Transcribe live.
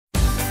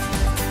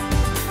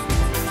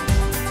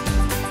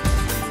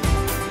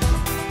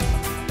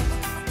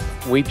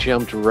We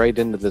jumped right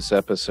into this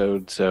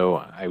episode, so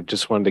I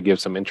just wanted to give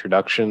some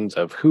introductions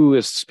of who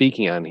is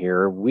speaking on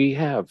here. We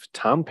have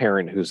Tom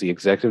Parent, who's the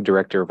Executive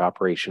Director of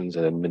Operations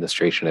and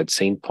Administration at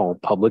St. Paul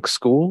Public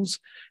Schools.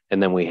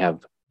 And then we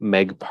have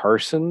Meg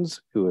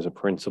Parsons, who is a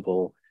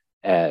principal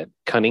at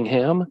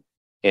Cuningham,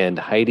 and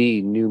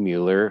Heidi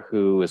Neumueller,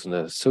 who is an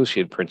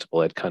associate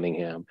principal at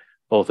Cuningham,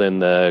 both in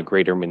the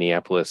greater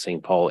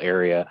Minneapolis-St. Paul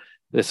area.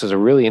 This is a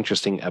really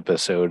interesting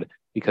episode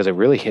because it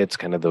really hits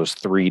kind of those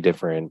three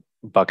different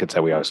buckets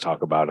that we always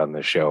talk about on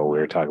the show. We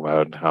were talking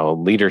about how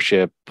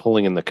leadership,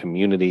 pulling in the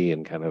community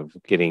and kind of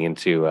getting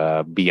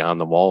into beyond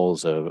the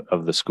walls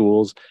of the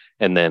schools.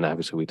 And then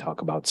obviously we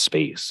talk about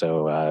space.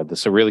 So this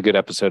is a really good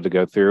episode to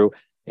go through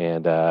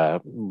and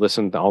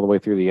listen all the way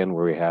through the end,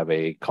 where we have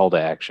a call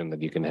to action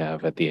that you can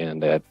have at the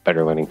end at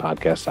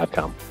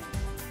betterlearningpodcast.com.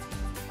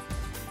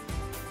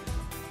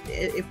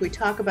 If we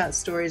talk about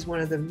stories, one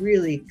of the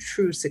really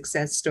true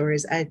success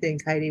stories, I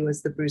think, Heidi,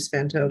 was the Bruce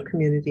Vento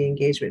community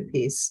engagement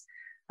piece,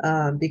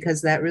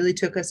 because that really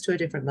took us to a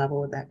different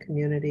level with that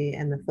community,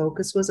 and the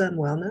focus was on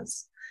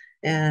wellness.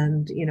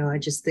 And, you know, I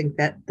just think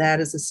that that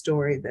is a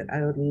story that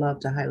I would love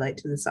to highlight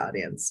to this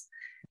audience,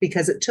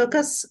 because it took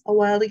us a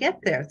while to get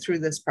there through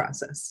this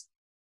process.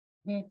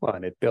 Well,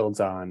 and it builds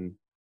on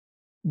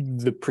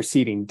the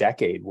preceding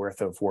decade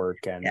worth of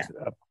work and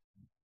a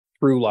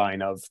through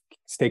line of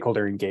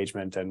stakeholder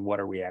engagement and what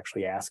are we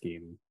actually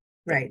asking.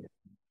 Right.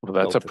 Well,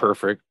 that's a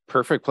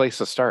perfect place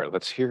to start.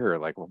 Let's hear,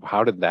 like,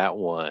 how did that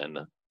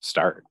one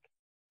start?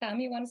 Tom,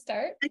 you want to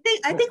start?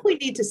 I think we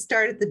need to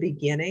start at the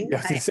beginning.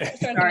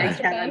 Sorry,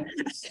 Kevin.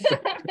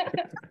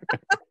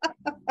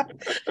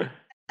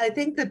 I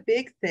think the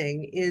big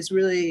thing is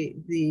really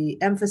the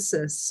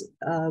emphasis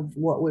of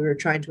what we were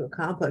trying to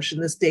accomplish.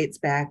 And this dates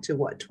back to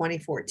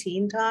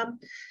 2014, Tom,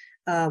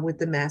 with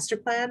the master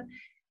plan.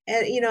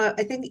 And, you know,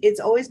 I think it's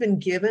always been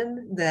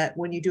given that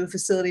when you do a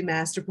facility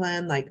master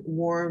plan, like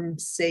warm,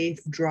 safe,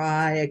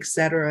 dry, et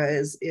cetera,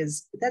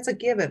 is that's a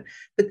given.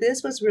 But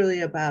this was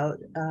really about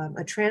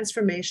a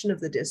transformation of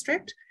the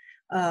district.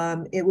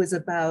 It was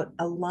about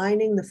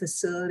aligning the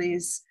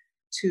facilities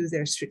to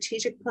their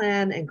strategic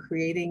plan and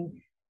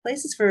creating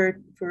places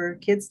for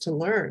kids to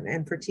learn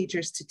and for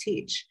teachers to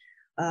teach.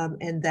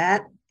 And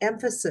that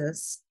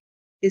emphasis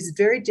is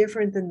very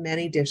different than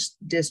many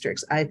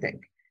districts, I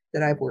think,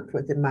 that I've worked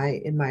with in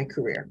my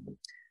career.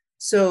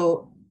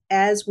 So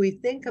as we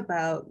think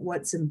about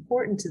what's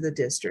important to the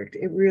district,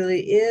 it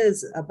really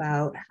is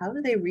about how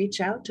do they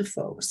reach out to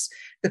folks.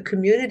 The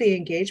community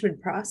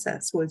engagement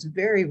process was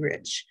very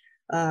rich.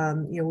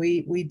 You know,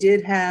 we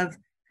did have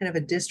kind of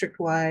a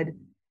district-wide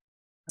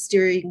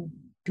steering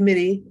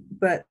committee,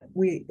 but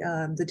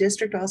the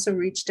district also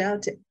reached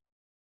out to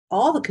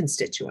all the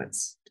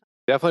constituents.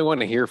 Definitely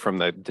want to hear from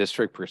the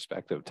district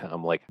perspective,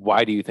 Tom. Like,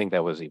 why do you think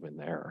that was even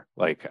there?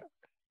 Like,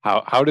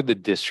 how did the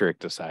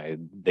district decide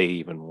they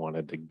even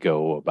wanted to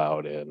go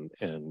about it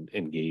and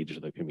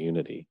engage the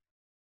community?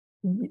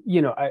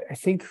 You know, I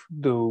think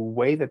the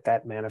way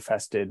that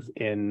manifested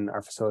in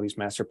our facilities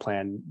master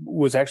plan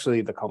was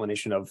actually the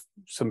culmination of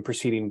some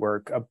preceding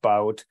work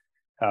about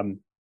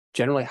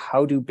generally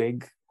how do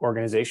big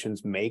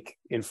organizations make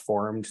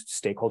informed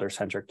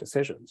stakeholder-centric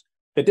decisions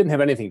that didn't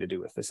have anything to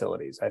do with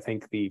facilities. I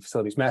think the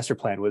facilities master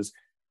plan was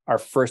our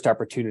first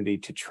opportunity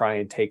to try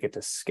and take it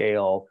to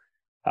scale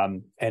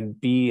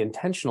and be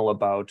intentional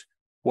about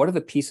what are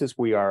the pieces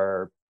we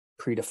are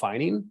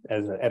predefining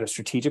at a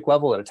strategic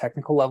level, at a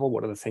technical level.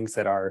 What are the things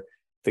that are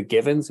the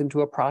givens into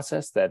a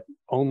process that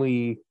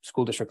only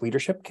school district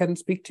leadership can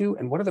speak to?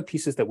 And what are the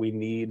pieces that we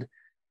need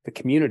the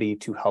community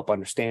to help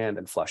understand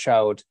and flesh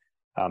out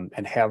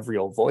and have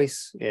real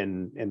voice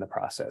in the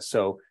process?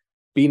 So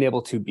being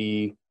able to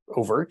be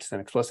overt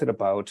and explicit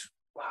about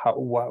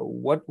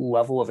what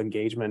level of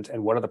engagement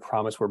and what are the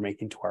promise we're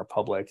making to our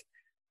public.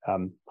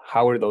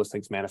 How are those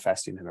things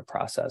manifesting in a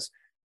process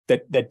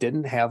that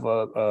didn't have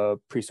a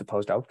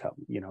presupposed outcome?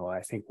 You know,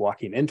 I think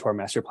walking into our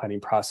master planning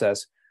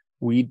process,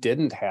 we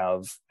didn't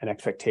have an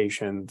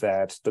expectation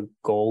that the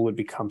goal would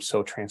become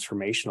so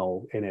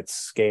transformational in its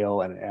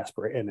scale and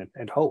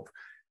and hope.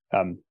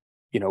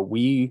 You know,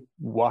 we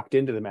walked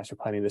into the master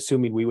planning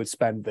assuming we would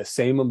spend the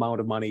same amount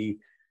of money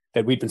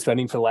that we'd been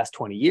spending for the last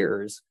 20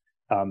 years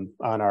on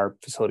our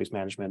facilities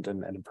management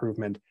and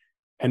improvement,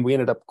 and we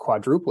ended up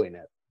quadrupling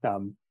it.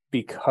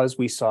 Because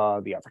we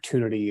saw the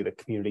opportunity, the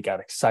community got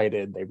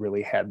excited. They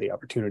really had the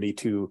opportunity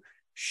to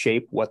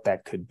shape what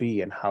that could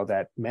be and how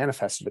that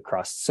manifested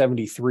across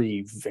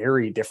 73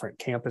 very different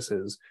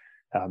campuses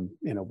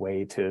in a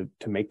way to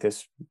make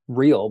this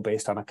real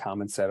based on a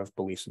common set of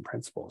beliefs and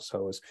principles. So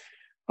it was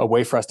a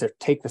way for us to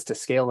take this to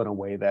scale in a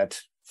way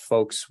that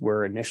folks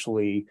were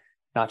initially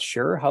not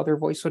sure how their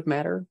voice would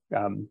matter,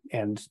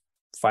 and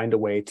find a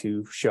way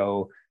to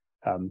show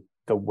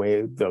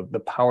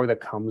the power that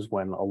comes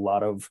when a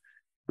lot of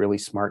really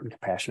smart and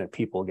compassionate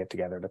people get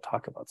together to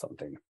talk about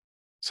something.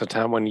 So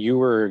Tom, when you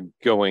were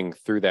going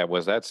through that,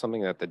 was that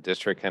something that the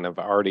district kind of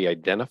already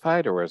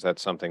identified, or was that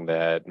something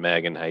that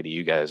Meg and Heidi,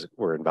 you guys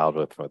were involved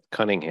with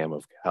Cunningham,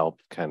 have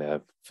helped kind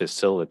of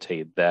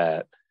facilitate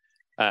that?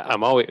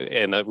 I'm always,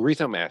 and the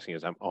reason I'm asking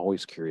is I'm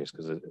always curious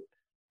because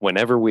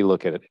whenever we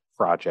look at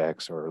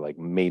projects or like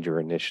major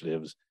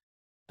initiatives,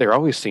 there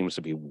always seems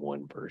to be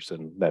one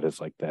person that is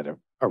like that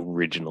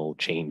original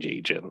change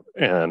agent.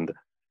 And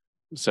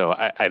so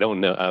I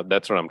don't know.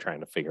 That's what I'm trying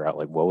to figure out.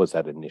 Like, what was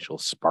that initial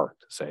spark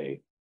to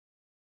say,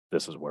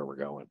 this is where we're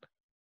going?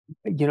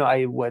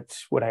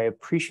 What I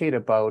appreciate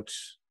about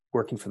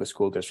working for the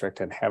school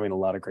district and having a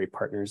lot of great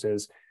partners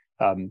is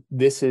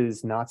this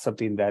is not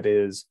something that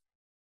is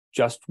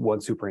just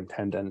one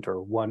superintendent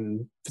or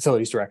one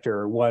facilities director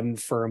or one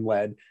firm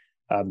led.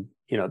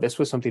 This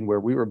was something where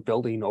we were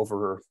building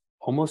over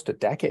almost a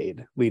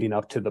decade leading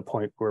up to the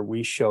point where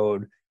we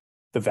showed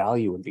the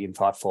value in being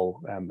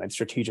thoughtful and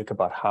strategic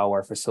about how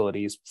our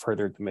facilities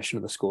furthered the mission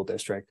of the school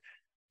district,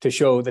 to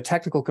show the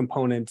technical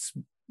components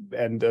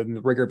and the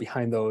rigor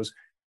behind those,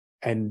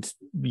 and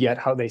yet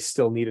how they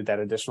still needed that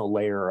additional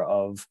layer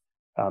of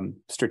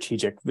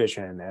strategic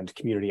vision and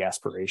community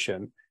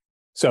aspiration.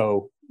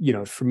 So,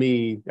 for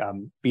me,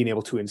 being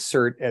able to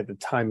insert at the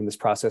time in this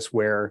process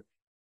where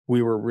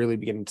we were really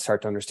beginning to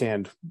start to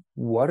understand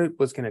what it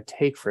was going to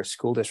take for a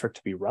school district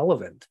to be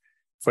relevant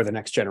for the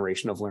next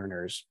generation of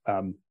learners.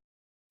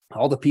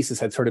 All the pieces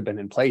had sort of been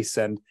in place,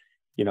 and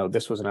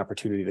this was an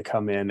opportunity to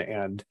come in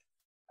and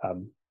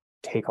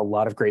take a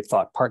lot of great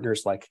thought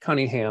partners like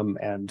Cuningham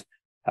and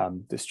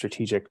the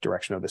strategic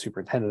direction of the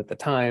superintendent at the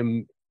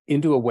time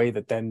into a way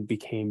that then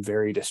became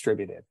very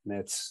distributed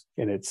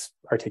in its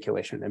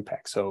articulation and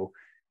impact. So,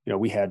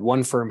 we had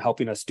one firm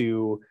helping us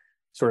do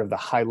sort of the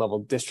high level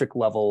district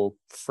level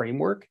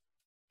framework,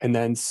 and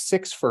then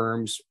 6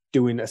 firms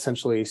doing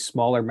essentially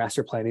smaller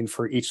master planning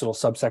for each little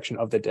subsection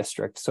of the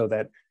district, so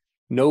that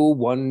no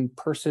one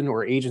person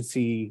or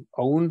agency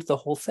owned the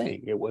whole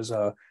thing. It was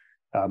a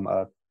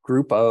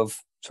group of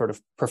sort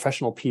of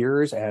professional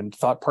peers and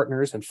thought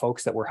partners and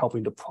folks that were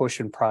helping to push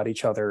and prod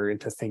each other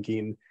into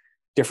thinking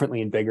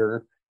differently and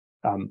bigger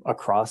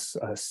across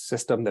a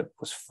system that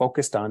was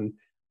focused on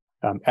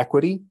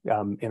equity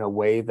in a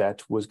way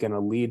that was going to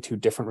lead to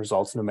different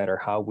results no matter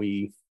how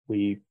we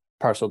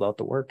parceled out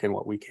the work and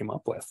what we came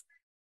up with.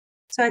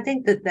 So I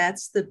think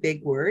that's the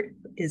big word,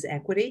 is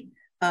equity,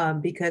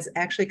 because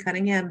actually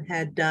Cunningham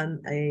had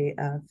done a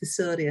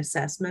facility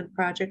assessment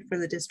project for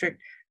the district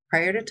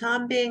prior to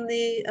Tom being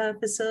the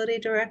facility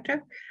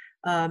director.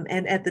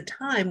 And at the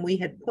time, we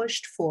had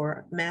pushed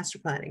for master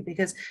planning,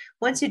 because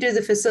once you do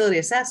the facility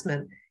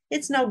assessment,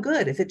 it's no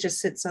good if it just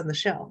sits on the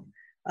shelf.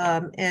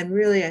 And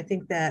really, I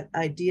think that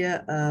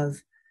idea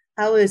of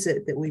how is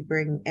it that we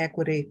bring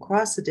equity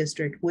across the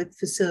district with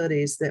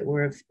facilities that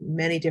were of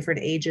many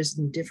different ages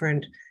and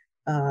different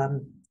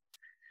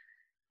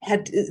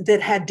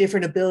had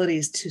different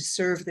abilities to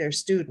serve their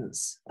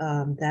students.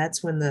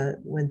 That's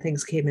when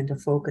things came into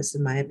focus,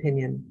 in my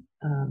opinion,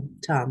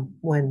 Tom,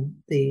 when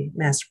the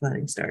master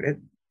planning started.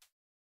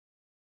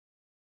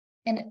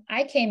 And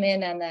I came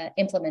in on the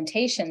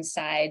implementation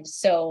side.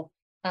 So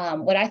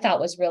what I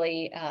thought was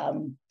really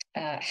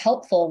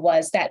helpful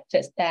was that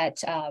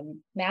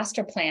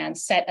master plan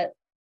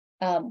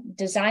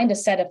designed a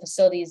set of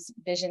facilities,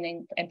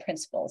 visioning, and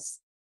principles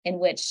in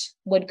which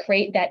would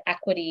create that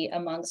equity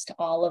amongst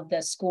all of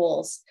the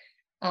schools.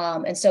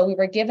 And so we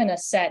were given a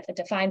set of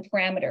defined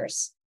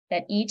parameters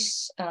that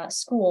each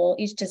school,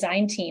 each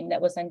design team that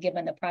was then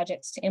given the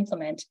projects to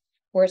implement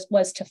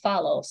was to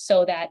follow,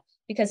 so that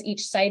because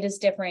each site is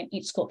different,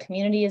 each school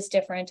community is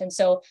different. And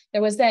so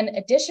there was then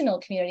additional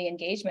community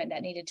engagement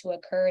that needed to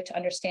occur to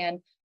understand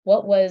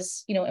what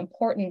was,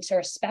 important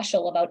or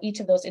special about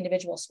each of those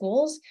individual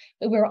schools.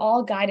 But we were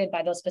all guided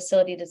by those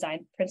facility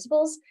design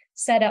principles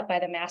set up by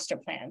the master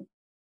plan.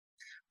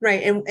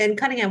 Right, and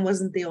Cunningham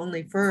wasn't the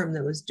only firm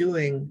that was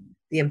doing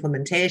the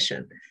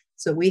implementation.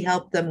 So we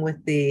helped them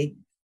with the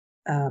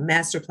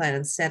master plan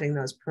and setting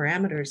those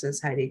parameters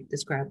as Heidi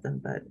described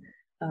them. But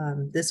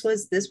this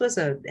was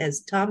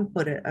as Tom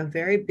put it, a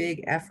very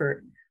big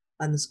effort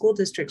on the school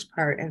district's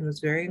part, and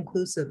was very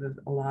inclusive of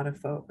a lot of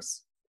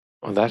folks.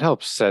 Well, that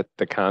helps set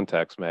the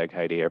context, Meg.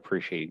 Heidi, I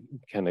appreciate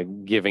kind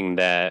of giving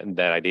that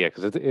idea,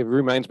 because it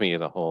reminds me of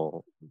the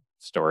whole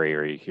story,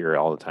 or you hear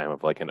all the time,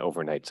 of like an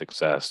overnight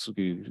success.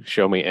 You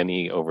show me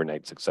any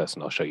overnight success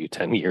and I'll show you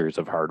 10 years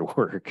of hard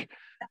work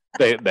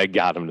that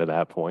got them to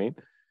that point.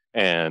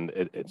 And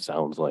it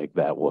sounds like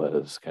that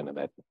was kind of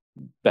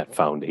that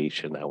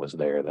foundation that was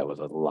there. That was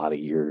a lot of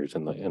years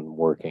in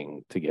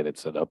working to get it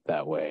set up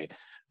that way.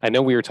 I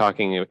know we were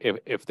talking,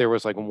 if there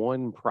was like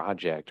one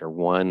project or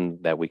one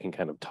that we can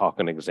kind of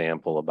talk an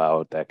example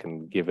about that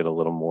can give it a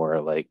little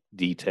more like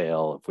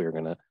detail, if we were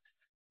going to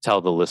tell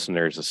the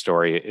listeners a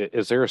story,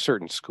 is there a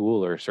certain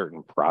school or a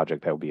certain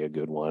project that would be a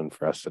good one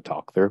for us to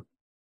talk through?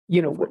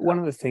 One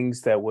of the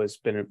things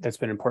that's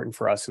been important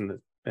for us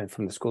and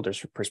from the school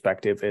district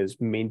perspective is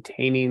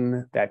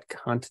maintaining that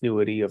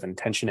continuity of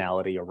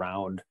intentionality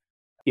around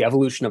the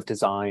evolution of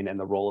design and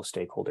the role of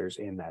stakeholders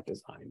in that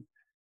design.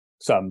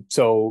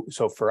 So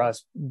for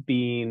us,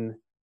 being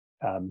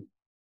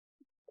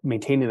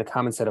maintaining a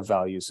common set of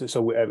values.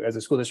 So as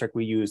a school district,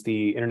 we use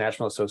the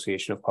International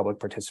Association of Public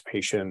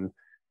Participation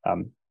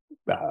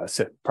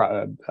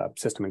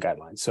system and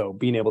guidelines. So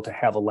being able to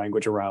have a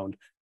language around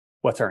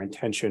what's our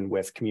intention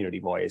with community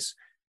voice,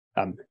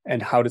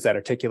 and how does that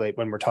articulate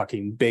when we're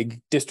talking big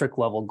district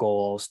level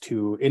goals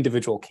to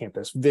individual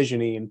campus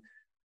visioning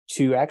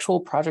to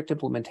actual project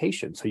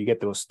implementation. So you get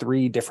those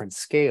three different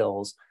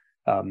scales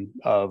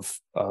of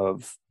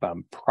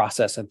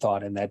process and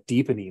thought, and that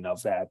deepening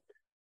of that.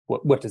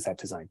 What does that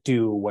design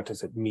do? What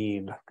does it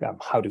mean?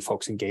 How do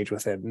folks engage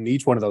with it? And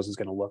each one of those is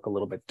going to look a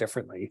little bit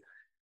differently.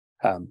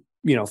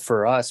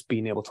 For us,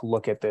 being able to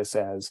look at this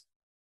as,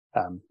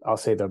 I'll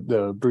say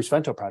the Bruce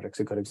Vento project's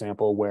a good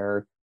example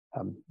where,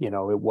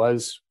 it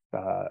was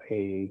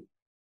a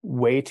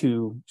way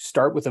to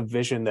start with a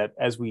vision that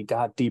as we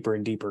got deeper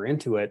and deeper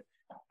into it,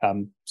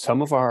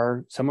 some of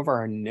our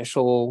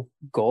initial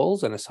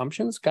goals and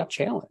assumptions got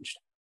challenged,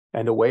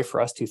 and a way for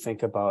us to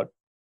think about,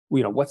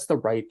 what's the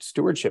right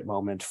stewardship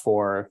moment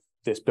for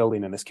this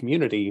building and this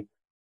community,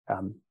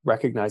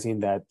 recognizing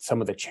that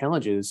some of the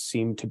challenges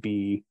seemed to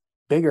be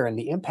bigger and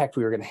the impact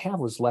we were going to have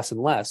was less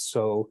and less.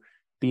 So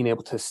being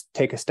able to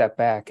take a step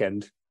back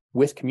and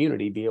with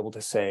community be able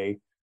to say,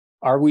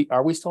 are we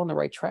still on the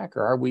right track,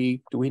 or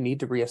do we need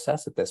to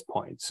reassess at this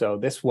point? So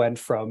this went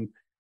from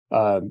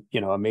a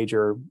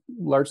major,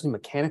 largely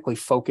mechanically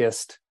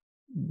focused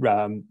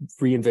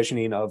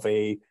re-envisioning of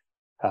a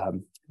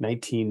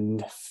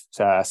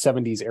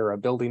 1970s era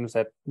building. Was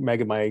that,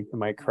 Meg? Am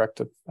I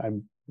correct?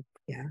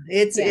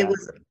 It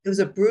was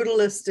a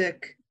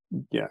brutalistic,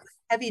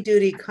 heavy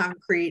duty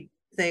concrete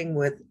thing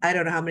with, I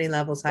don't know how many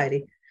levels,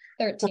 Heidi.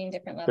 13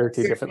 different levels.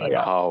 13 different levels.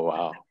 Yeah. Oh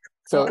wow.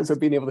 So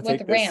being able to take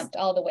with this, ramped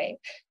all the way.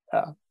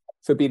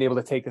 So being able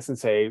to take this and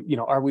say,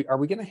 are we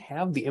going to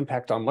have the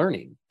impact on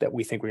learning that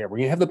we think we have? We're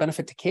going to have the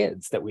benefit to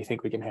kids that we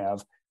think we can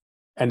have.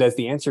 And as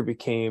the answer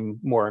became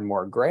more and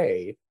more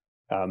gray,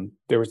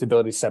 there was the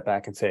ability to step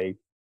back and say,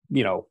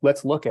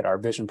 let's look at our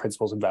vision,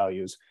 principles, and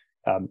values,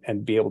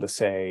 and be able to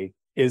say,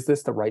 is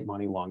this the right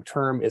money long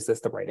term? Is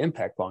this the right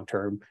impact long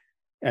term?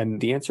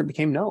 And the answer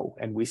became no.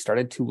 And we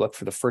started to look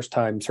for the first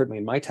time, certainly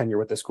in my tenure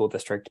with the school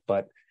district,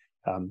 but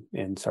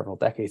in several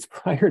decades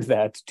prior to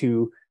that,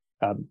 to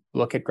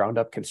look at ground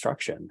up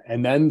construction.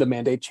 And then the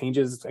mandate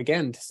changes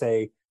again to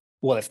say,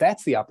 well, if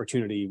that's the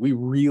opportunity, we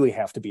really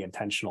have to be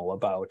intentional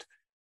about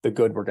the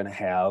good we're going to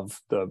have,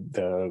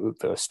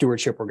 the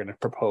stewardship we're going to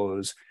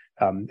propose,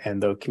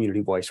 and the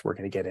community voice we're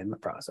going to get in the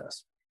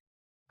process.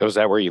 So is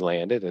that where you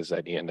landed? Is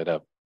that you ended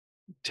up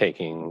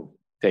taking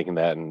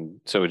that,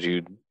 and so would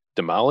you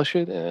demolish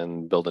it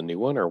and build a new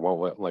one, or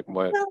what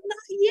Well, not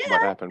yet.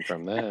 what happened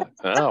from that?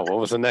 Oh, what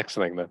was the next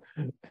thing then?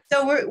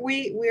 So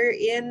we're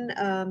in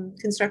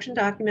construction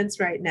documents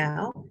right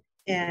now,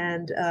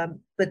 and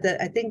but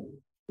I think,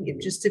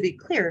 just to be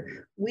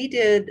clear, we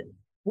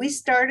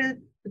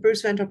started the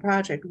Bruce Vento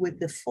project with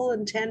the full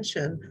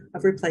intention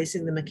of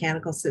replacing the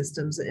mechanical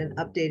systems and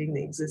updating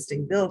the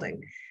existing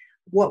building.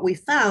 What we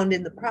found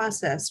in the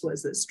process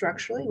was that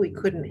structurally we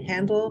couldn't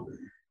handle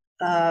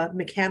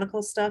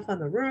mechanical stuff on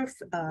the roof.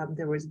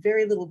 There was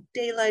very little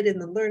daylight in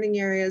the learning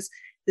areas.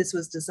 This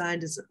was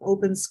designed as an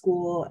open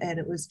school, and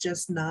it was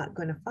just not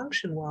going to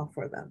function well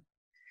for them.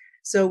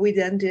 So we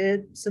then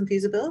did some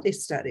feasibility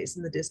studies,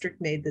 and the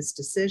district made this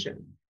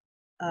decision.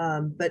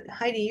 But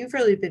Heidi, you've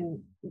really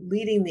been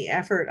leading the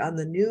effort on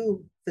the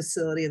new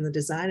facility and the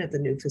design of the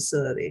new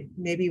facility.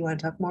 Maybe you want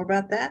to talk more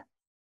about that?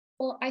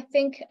 Well, I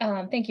think,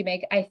 thank you,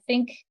 Meg. I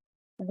think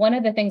one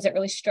of the things that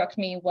really struck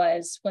me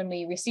was when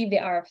we received the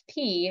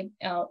RFP,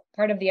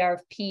 part of the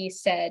RFP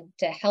said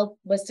to help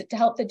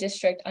the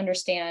district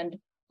understand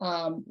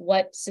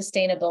what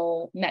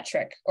sustainable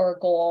metric or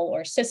goal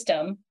or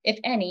system, if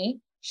any,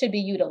 should be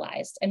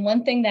utilized. And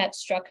one thing that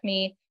struck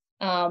me,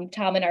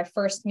 Tom, in our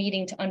first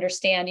meeting to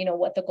understand,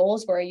 what the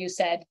goals were, you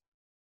said,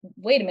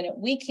 wait a minute,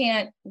 we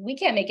can't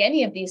make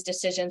any of these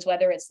decisions,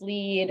 whether it's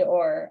LEED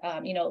or,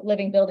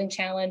 Living Building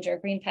Challenge or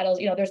Green Petals.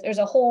 There's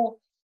a whole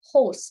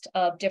host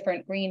of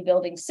different green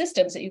building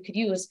systems that you could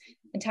use.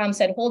 And Tom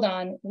said, hold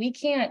on, we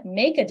can't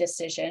make a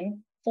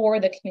decision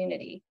for the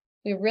community.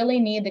 We really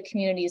need the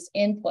community's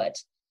input.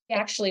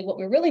 Actually, what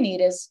we really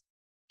need is,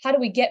 how do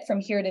we get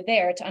from here to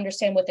there to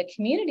understand what the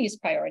community's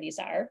priorities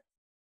are?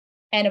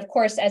 And of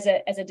course, as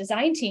a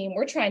design team,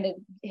 we're trying to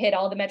hit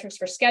all the metrics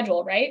for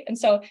schedule, right? And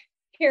so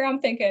here I'm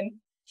thinking,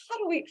 how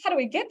do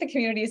we get the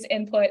community's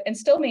input and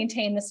still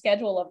maintain the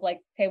schedule of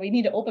okay, we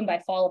need to open by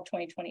fall of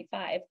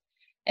 2025.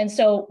 And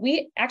so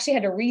we actually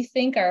had to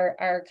rethink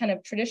our kind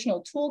of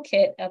traditional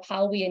toolkit of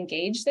how we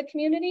engage the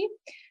community.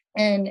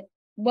 And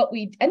what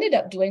we ended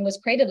up doing was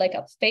created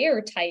a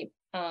fair type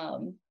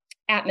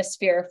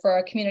atmosphere for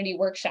our community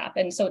workshop.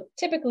 And so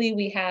typically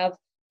we have,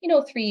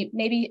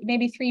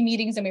 maybe three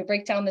meetings, and we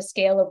break down the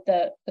scale of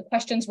the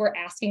questions we're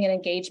asking and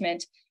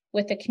engagement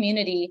with the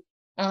community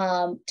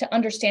to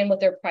understand what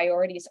their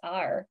priorities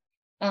are.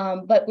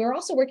 But we're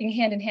also working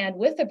hand in hand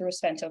with the Bruce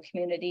Vento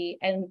community.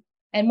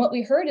 And what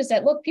we heard is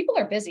that, look, people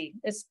are busy.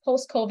 It's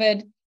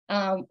post-COVID.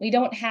 We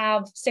don't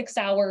have 6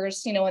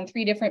 hours, and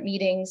 3 different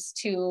meetings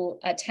to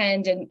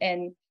attend,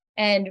 and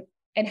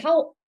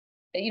how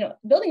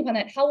building upon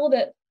that, how will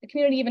the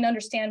community even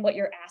understand what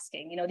you're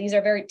asking? These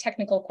are very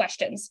technical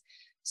questions.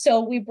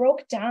 So we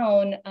broke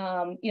down,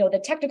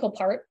 the technical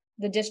part.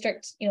 The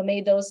district,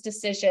 made those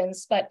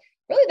decisions, but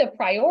really the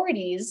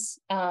priorities,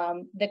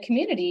 the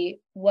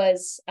community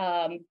was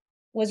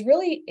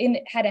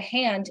really had a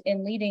hand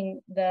in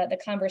leading the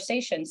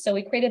conversation. So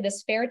we created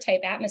this fair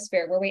type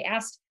atmosphere where we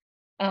asked,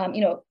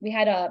 we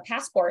had a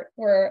passport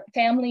where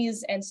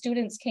families and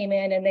students came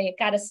in and they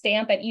got a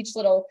stamp at each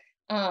little,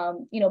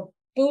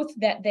 booth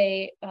that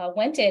they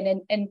went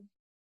in, and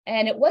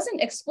it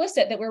wasn't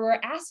explicit that we were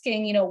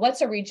asking,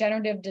 what's a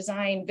regenerative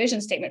design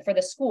vision statement for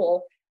the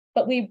school,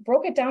 but we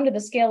broke it down to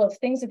the scale of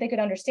things that they could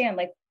understand,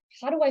 like,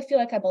 how do I feel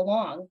like I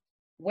belong?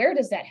 Where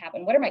does that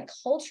happen? What are my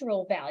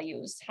cultural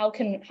values? How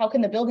can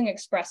the building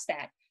express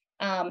that?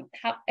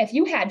 If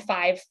you had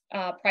 5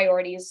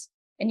 priorities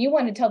and you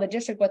wanted to tell the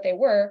district what they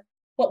were,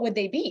 what would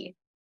they be?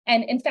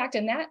 And in fact,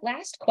 in that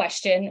last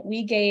question,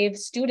 we gave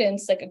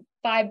students like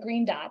 5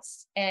 green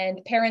dots,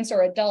 and parents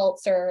or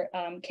adults or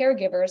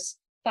caregivers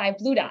 5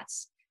 blue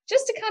dots,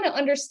 just to kind of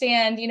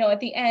understand, at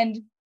the end,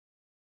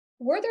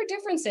 were there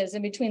differences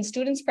in between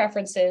students'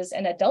 preferences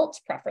and adults'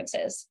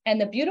 preferences?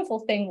 And the beautiful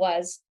thing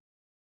was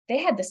they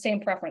had the same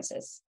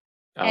preferences.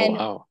 Oh, and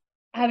wow.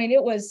 I mean,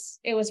 it was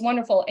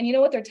wonderful. And you know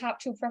what their top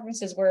 2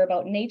 preferences were?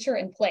 About nature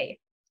and play.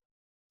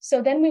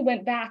 So then we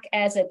went back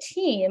as a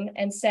team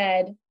and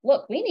said,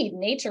 look, we need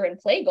nature and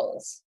play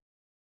goals.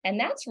 And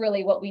that's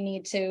really what we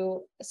need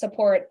to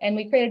support. And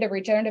we created a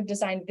regenerative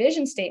design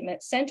vision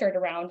statement centered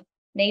around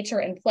nature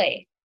and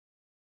play.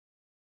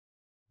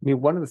 I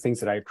mean, one of the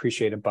things that I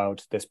appreciate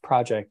about this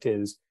project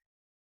is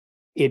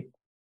the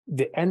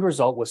end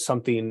result was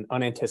something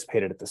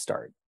unanticipated at the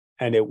start.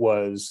 And it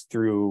was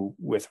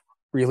with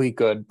really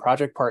good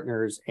project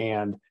partners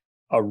and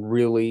a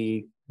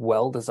really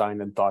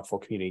well-designed and thoughtful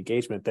community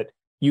engagement that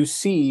you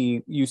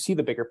see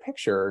the bigger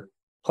picture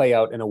play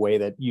out in a way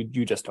that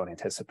you just don't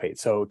anticipate.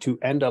 So to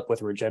end up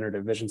with a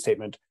regenerative vision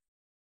statement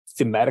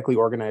thematically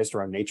organized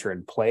around nature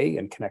and play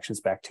and connections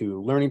back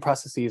to learning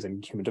processes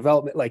and human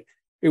development, like,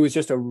 it was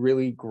just a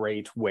really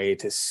great way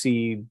to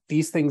see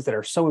these things that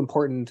are so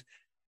important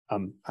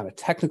on a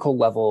technical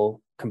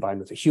level combined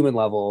with a human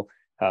level,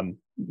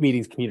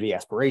 meeting community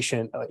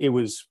aspiration. It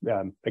was,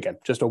 again,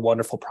 just a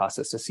wonderful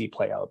process to see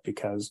play out,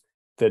 because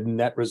the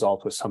net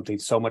result was something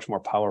so much more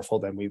powerful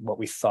than what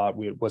we thought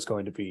was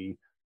going to be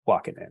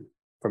walking in,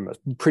 from a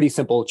pretty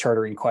simple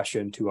chartering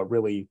question to a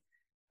really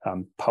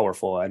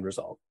powerful end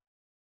result.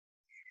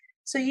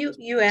 So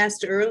you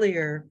asked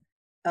earlier,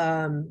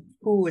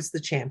 who was the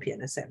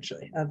champion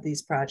essentially of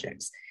these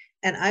projects.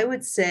 And I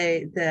would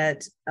say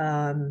that,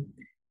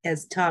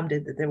 as Tom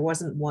did, that there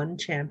wasn't one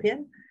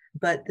champion,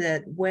 but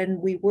that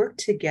when we work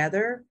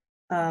together,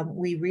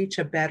 we reach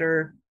a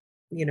better,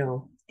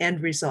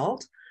 end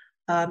result.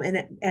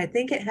 And I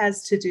think it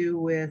has to do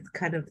with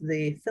kind of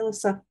the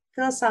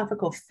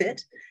philosophical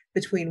fit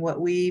between what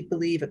we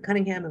believe at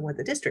Cuningham and what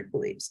the district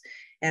believes.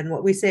 And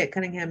what we say at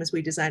Cuningham is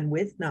we design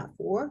with, not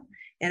for.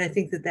 And I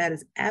think that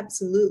is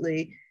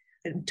absolutely.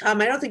 And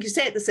Tom, I don't think you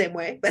say it the same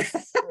way, but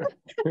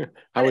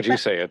how would you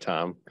say it,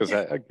 Tom? Because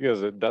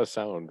it does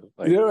sound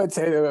like, I'd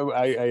say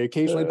I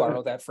occasionally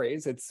borrow that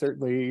phrase. It's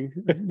certainly,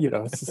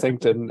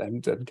 succinct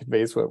and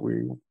conveys what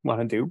we want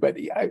to do. But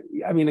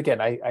I mean,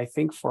 again, I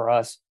think for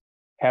us,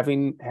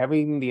 having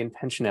the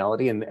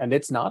intentionality, and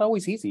it's not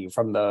always easy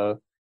from the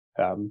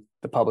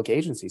public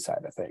agency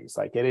side of things.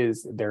 Like,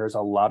 there's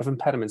a lot of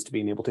impediments to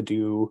being able to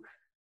do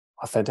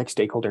authentic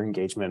stakeholder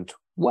engagement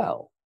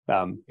well.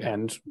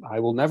 And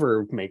I will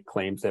never make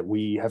claims that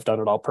we have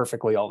done it all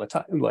perfectly all the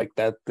time. Like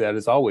that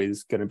is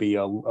always going to be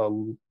a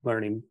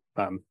learning,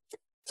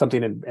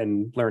 something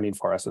in learning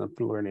for us, and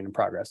learning in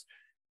progress.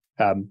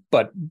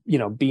 But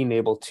being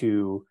able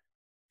to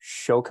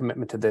show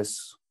commitment to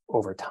this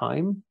over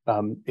time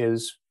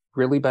is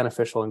really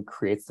beneficial and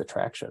creates the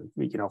traction.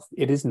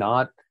 It is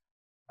not.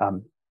 I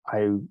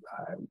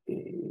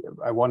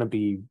want to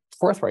be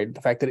forthright.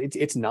 The fact that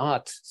it's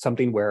not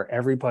something where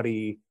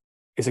everybody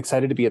is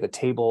excited to be at the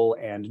table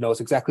and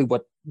knows exactly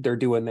what they're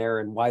doing there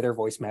and why their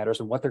voice matters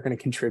and what they're going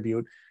to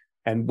contribute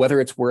and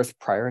whether it's worth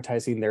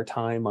prioritizing their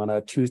time on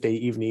a Tuesday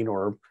evening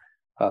or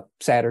a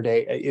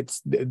Saturday.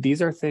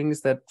 These are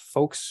things that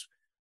folks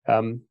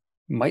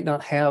might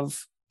not have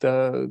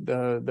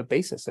the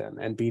basis in,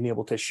 and being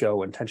able to show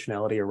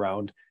intentionality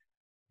around,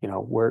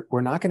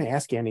 we're not going to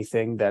ask you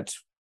anything that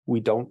we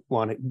don't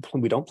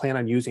plan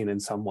on using in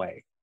some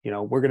way.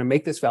 We're going to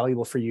make this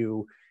valuable for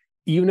you,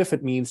 even if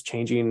it means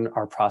changing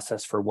our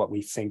process for what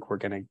we think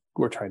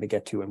we're trying to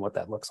get to and what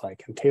that looks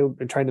like,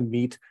 and trying to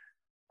meet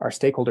our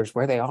stakeholders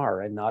where they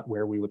are and not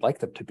where we would like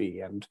them to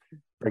be, and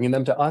bringing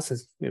them to us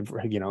as,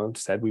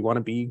 said, we want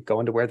to be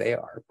going to where they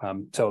are.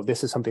 So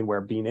this is something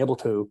where being able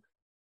to,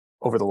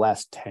 over the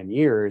last 10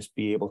 years,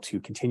 be able to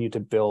continue to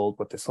build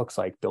what this looks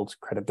like, builds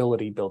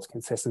credibility, builds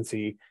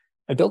consistency,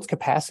 and builds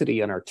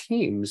capacity in our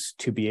teams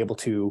to be able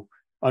to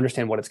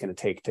understand what it's going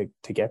to take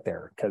to get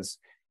there. Because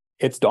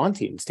it's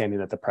daunting standing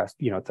at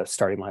the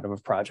starting line of a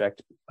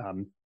project,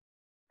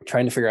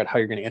 trying to figure out how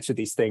you're going to answer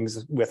these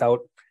things without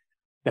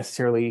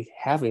necessarily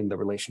having the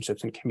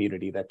relationships and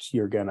community that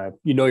you're gonna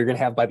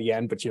have by the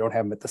end, but you don't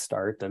have them at the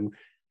start. And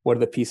what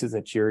are the pieces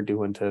that you're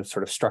doing to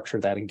sort of structure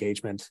that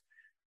engagement,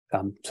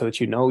 so that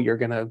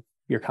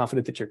you're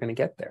confident that you're going to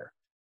get there.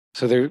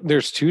 So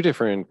there's two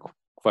different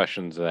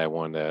questions that I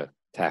want to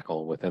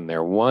tackle within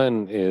there.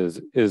 One is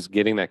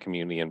getting that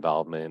community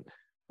involvement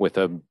with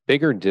a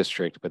bigger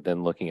district, but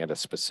then looking at a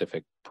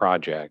specific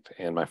project.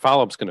 And my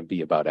follow-up is going to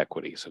be about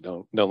equity. So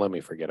don't let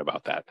me forget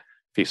about that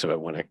piece of it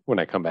when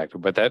I come back to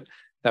it. But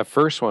that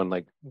first one,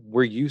 like,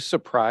 were you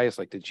surprised?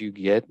 Like, did you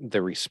get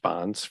the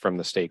response from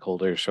the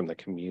stakeholders, from the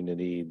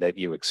community that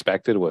you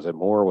expected? Was it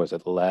more? Was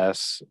it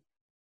less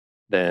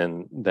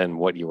than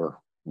what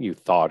you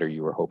thought or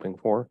you were hoping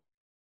for?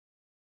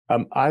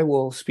 I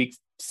will speak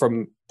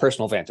from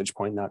personal vantage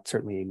point,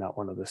 certainly not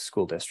one of the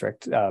school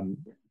district.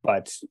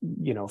 But,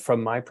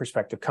 from my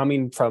perspective,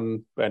 coming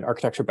from an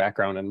architecture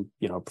background and,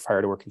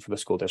 prior to working for the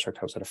school district,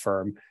 I was at a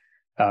firm.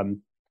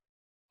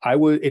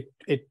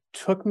 It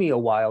took me a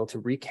while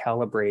to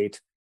recalibrate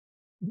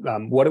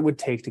what it would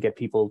take to get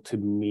people to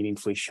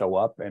meaningfully show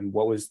up and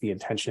what was the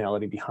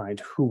intentionality behind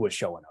who was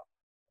showing up.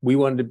 We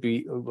wanted to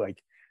be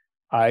like,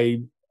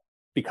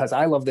 because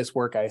I love this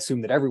work, I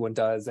assume that everyone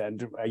does.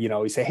 And,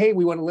 we say, hey,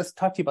 we want to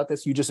talk to you about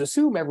this. You just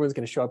assume everyone's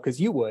going to show up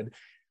because you would.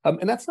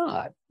 And that's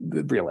not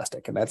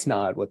realistic. And that's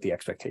not what the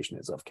expectation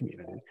is of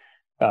community.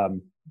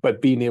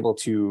 But being able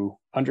to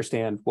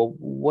understand, well,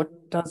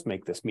 what does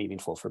make this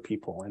meaningful for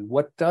people? And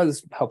what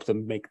does help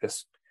them make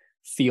this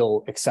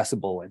feel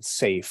accessible and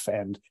safe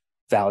and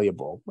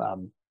valuable?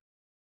 And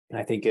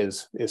I think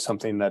is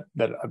something that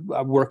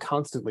we're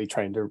constantly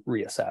trying to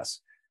reassess.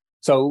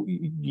 So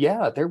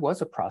yeah, there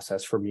was a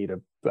process for me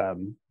to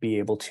be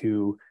able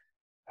to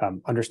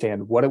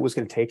understand what it was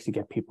going to take to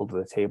get people to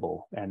the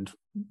table, and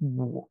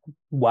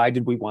why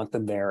did we want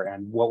them there,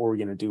 and what were we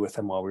going to do with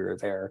them while we were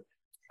there?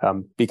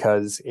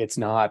 Because it's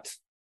not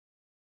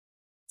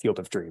Field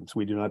of Dreams.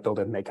 We do not build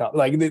and make up.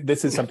 Like,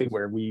 this is something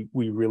where we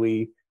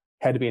really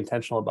had to be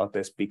intentional about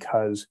this,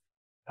 because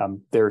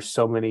there are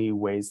so many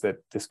ways that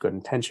this good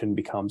intention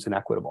becomes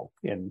inequitable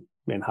in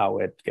how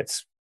it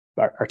gets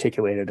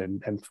articulated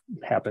and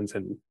happens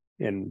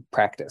in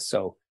practice.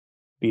 So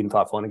being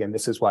thoughtful, and again,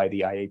 this is why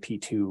the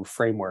IAP2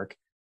 framework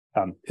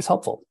is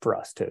helpful for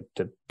us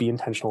to be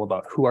intentional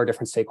about who our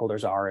different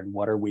stakeholders are and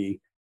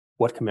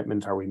what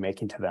commitments are we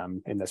making to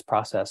them in this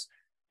process.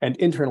 And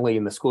internally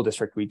in the school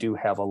district, we do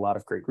have a lot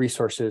of great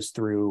resources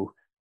through,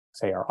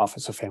 say, our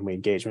Office of Family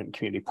Engagement and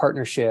Community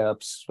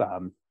Partnerships,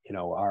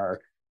 our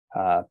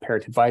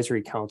parent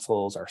advisory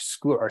councils,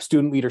 our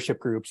student leadership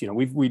groups.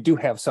 We do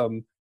have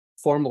some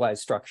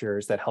formalized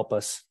structures that help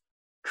us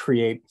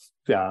create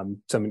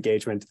some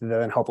engagement, and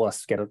then help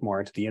us get it more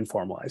into the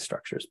informalized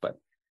structures. But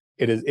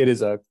it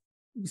is a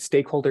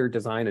stakeholder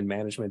design and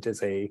management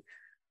is a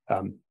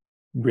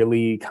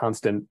really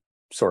constant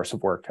source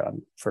of work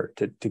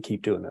to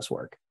keep doing this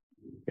work.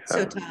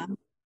 So Tom,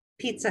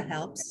 pizza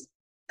helps.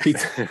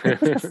 Pizza.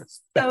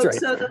 That's right.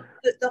 So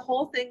the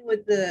whole thing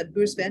with the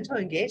Bruce Vento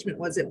engagement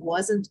was, it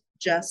wasn't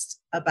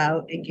just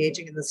about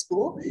engaging in the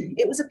school.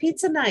 It was a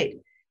pizza night.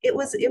 It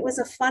was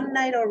a fun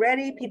night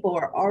already. People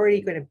were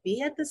already going to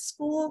be at the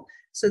school.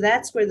 So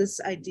that's where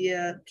this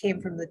idea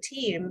came from the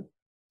team,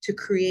 to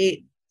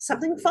create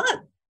something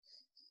fun.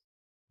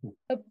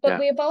 But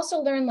we have also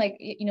learned,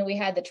 we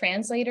had the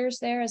translators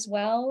there as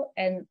well.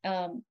 And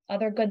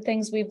other good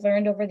things we've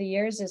learned over the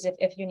years is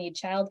if you need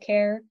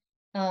childcare,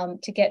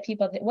 to get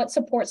people, what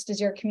supports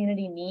does your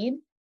community need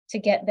to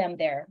get them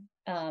there?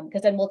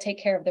 Because then we'll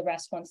take care of the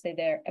rest once they're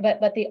there.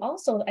 But they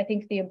also, I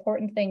think the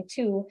important thing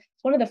too,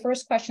 one of the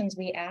first questions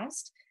we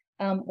asked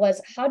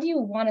was, how do you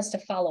want us to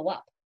follow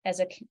up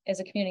as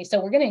a community?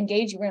 So we're going to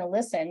engage you, we're going to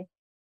listen,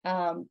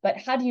 but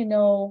how do you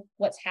know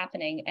what's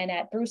happening? And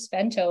at Bruce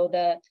Vento,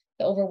 the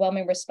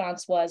overwhelming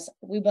response was,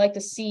 we'd like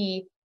to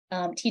see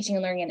teaching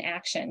and learning in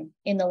action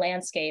in the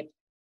landscape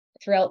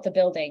throughout the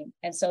building.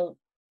 And so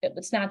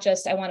it's not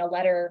just, I want a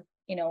letter,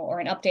 or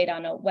an update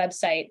on a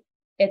website.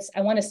 It's,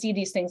 I want to see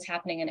these things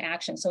happening in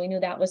action. So we knew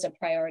that was a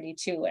priority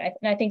too. And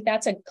I think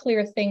that's a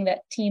clear thing that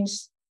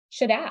teams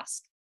should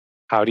ask.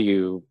 How do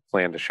you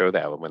plan to show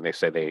that when they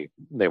say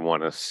they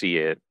want to see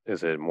it?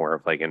 Is it more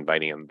of like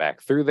inviting them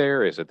back through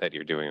there? Is it that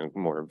you're doing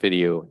more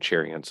video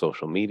sharing on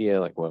social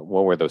media? Like what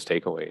were those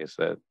takeaways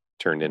that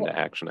turned into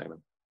action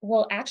items?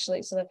 Well,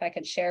 actually, so if I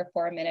could share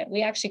for a minute,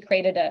 we actually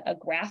created a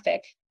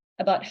graphic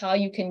about how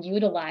you can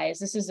utilize,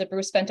 this is a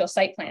Bruce Vento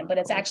site plan, but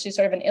it's actually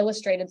sort of an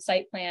illustrated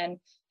site plan.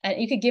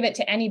 And you could give it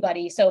to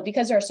anybody. So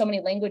because there are so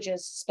many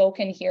languages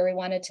spoken here, we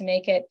wanted to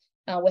make it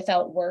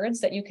without words,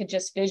 that you could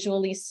just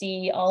visually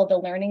see all the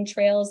learning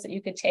trails that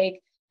you could take.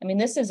 I mean,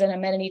 this is an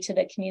amenity to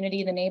the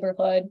community, the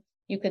neighborhood.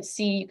 You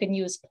can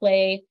use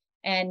play,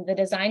 and the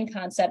design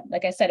concept,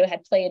 like I said, it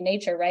had play in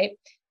nature, right?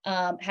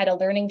 Had a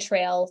learning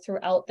trail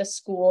throughout the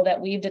school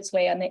that weaved its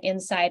way on the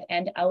inside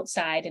and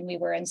outside. And we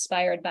were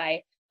inspired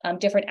by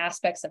different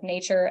aspects of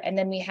nature. And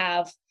then we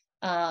have,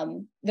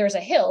 there's a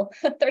hill,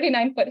 a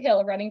 39-foot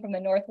hill running from the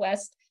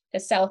northwest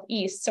to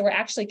southeast. So we're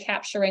actually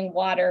capturing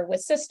water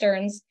with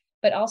cisterns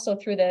but also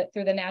through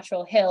the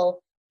natural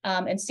hill,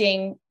 and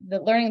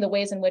learning the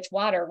ways in which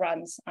water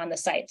runs on the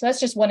site. So that's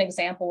just one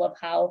example of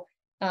how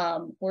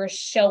we're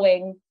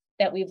showing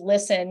that we've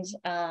listened,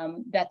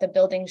 that the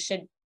building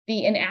should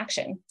be in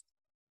action.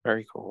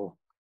 Very cool.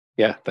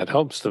 Yeah, that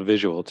helps the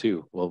visual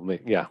too.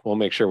 We'll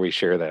make sure we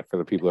share that for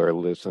the people who are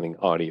listening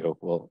audio.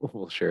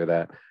 We'll share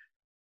that.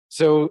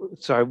 So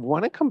I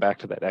want to come back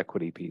to that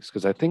equity piece,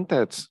 because I think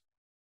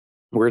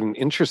we're in an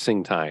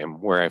interesting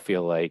time where I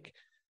feel like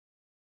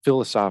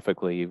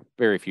philosophically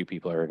very few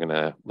people are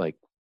gonna like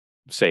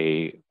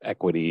say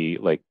equity,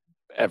 like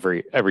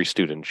every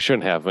student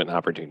shouldn't have an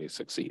opportunity to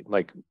succeed.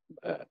 Like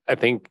I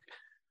think,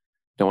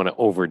 don't want to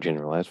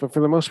overgeneralize, but for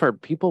the most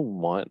part, people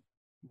want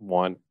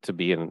to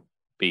be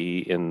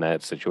in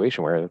that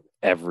situation where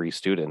every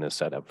student is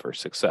set up for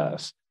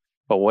success.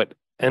 But what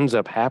ends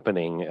up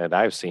happening, and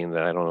I've seen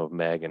that, I don't know if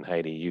Meg and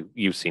Heidi,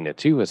 you've seen it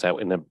too, is that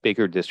in a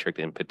bigger district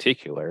in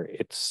particular,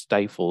 it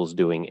stifles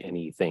doing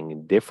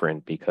anything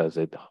different because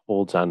it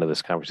holds on to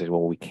this conversation.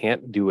 Well, we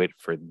can't do it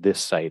for this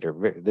site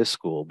or this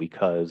school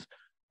because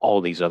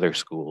all these other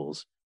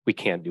schools, we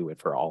can't do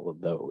it for all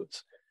of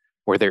those.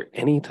 Were there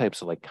any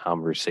types of like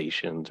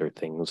conversations or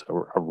things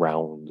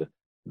around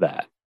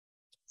that?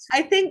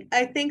 I think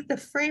the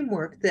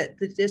framework that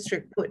the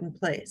district put in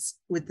place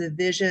with the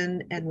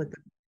vision and with the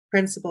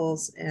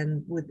principles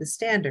and with the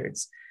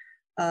standards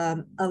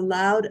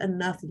allowed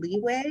enough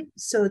leeway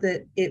so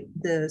that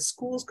the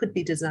schools could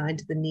be designed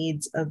to the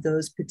needs of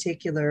those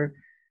particular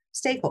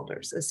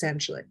stakeholders,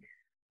 essentially,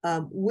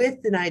 with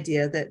an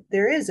idea that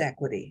there is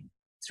equity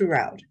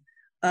throughout.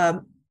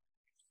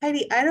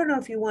 Heidi, I don't know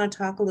if you want to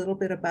talk a little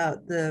bit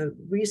about the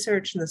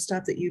research and the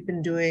stuff that you've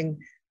been doing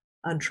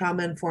on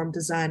trauma-informed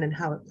design and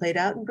how it played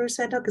out in Bruce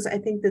Vento, because I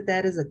think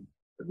that is a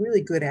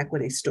really good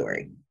equity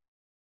story.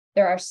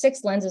 There are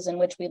 6 lenses in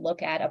which we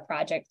look at a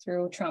project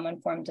through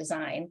trauma-informed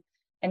design,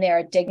 and they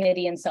are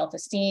dignity and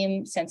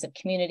self-esteem, sense of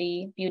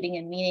community, beauty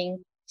and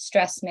meaning,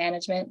 stress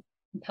management,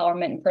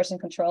 empowerment and person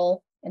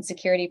control, and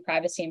security,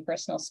 privacy, and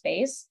personal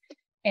space.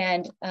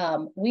 And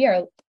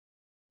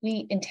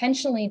we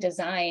intentionally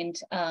designed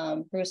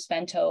Bruce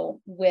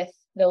Vento with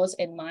those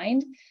in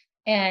mind.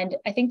 And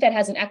I think that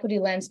has an equity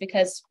lens,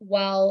 because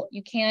while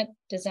you can't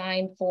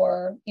design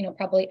for,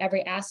 probably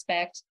every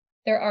aspect,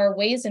 there are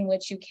ways in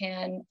which you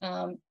can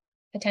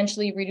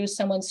potentially reduce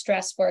someone's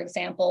stress, for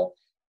example,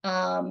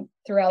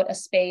 throughout a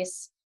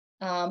space,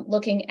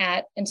 looking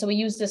at, and so we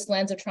use this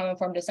lens of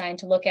trauma-informed design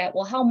to look at,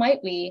 well, how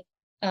might we,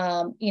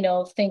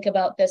 think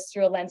about this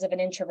through a lens of an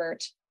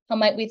introvert? How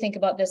might we think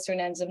about this through a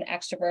lens of an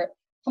extrovert?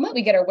 How might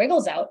we get our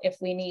wiggles out if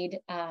we need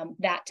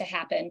that to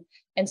happen?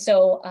 And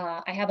so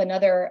I have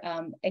another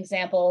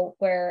example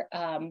where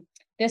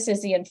this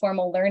is the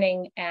informal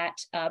learning at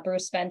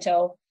Bruce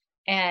Vento.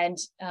 And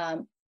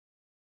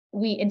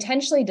we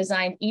intentionally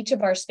designed each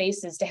of our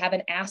spaces to have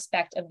an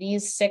aspect of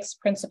these 6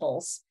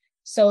 principles,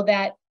 so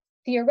that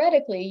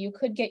theoretically you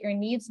could get your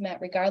needs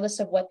met regardless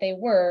of what they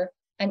were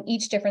on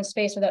each different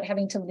space without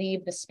having to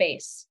leave the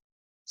space.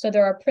 So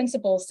there are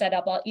principles set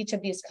up, each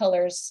of these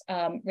colors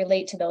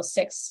relate to those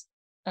 6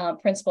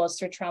 principles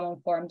through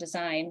trauma-informed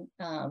design.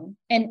 And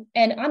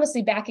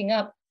honestly, backing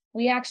up,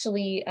 we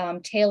actually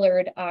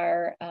tailored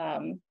our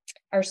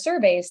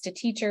surveys to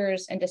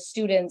teachers and to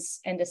students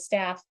and to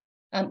staff,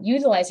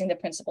 utilizing the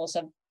principles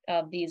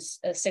of these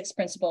 6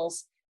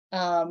 principles.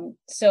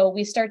 So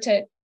we start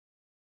to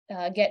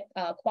get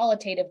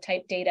qualitative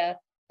type data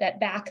that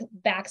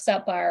backs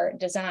up our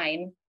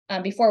design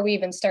before we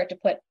even start to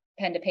put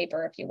pen to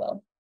paper, if you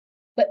will.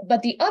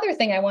 But the other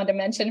thing I wanted to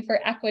mention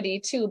for equity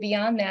too,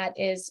 beyond that,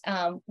 is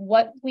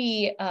what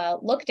we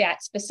looked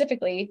at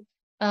specifically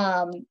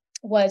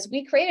was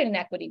we created an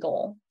equity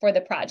goal for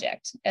the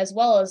project, as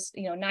well as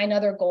 9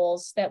 other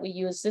goals that we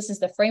use. This is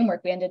the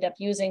framework we ended up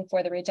using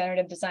for the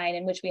regenerative design,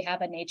 in which we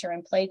have a nature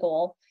and play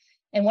goal.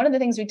 And one of the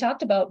things we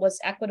talked about was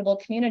equitable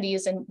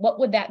communities, and what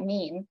would that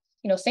mean?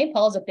 St.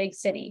 Paul is a big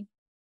city.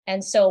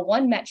 And so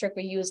one metric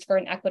we used for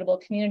an equitable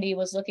community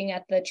was looking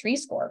at the tree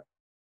score.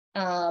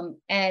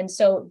 And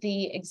so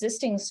the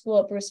existing school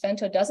at Bruce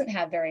Vento doesn't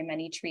have very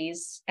many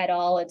trees at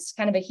all. It's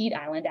kind of a heat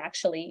island,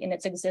 actually, in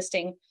its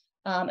existing.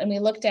 And we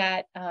looked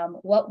at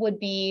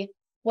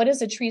what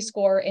is a tree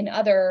score in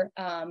other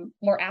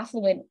more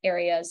affluent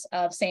areas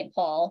of St.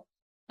 Paul,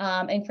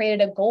 and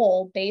created a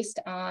goal based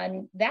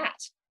on that.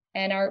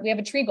 And we have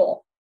a tree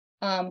goal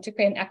to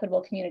create an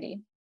equitable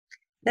community.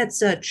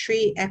 That's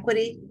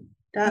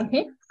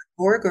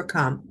treeequity.org or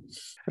com.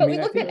 But we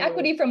looked at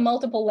equity from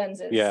multiple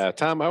lenses. Yeah,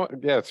 Tom,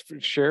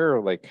 share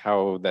like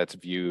how that's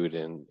viewed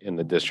in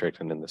the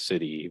district and in the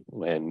city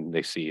when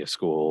they see a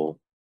school.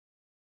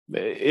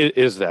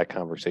 Is that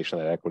conversation,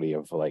 that equity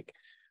of like,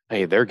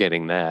 hey, they're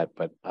getting that,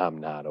 but I'm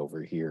not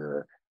over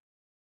here.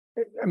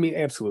 I mean,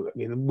 absolutely.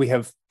 I mean, we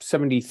have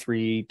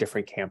 73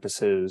 different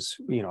campuses.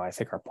 I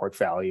think our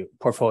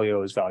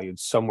portfolio is valued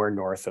somewhere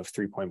north of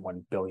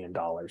 $3.1 billion.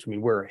 I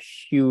mean, we're a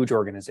huge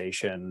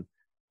organization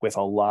with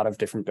a lot of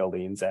different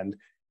buildings, and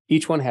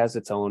each one has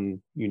its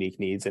own unique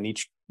needs, and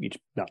each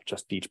not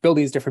just each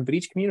building is different, but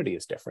each community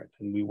is different.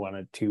 And we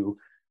wanted to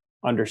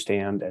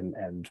understand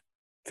and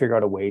figure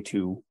out a way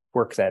to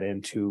work that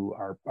into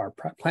our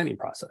planning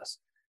process.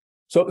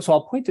 So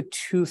I'll point to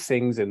two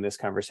things in this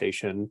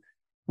conversation,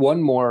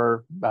 one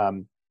more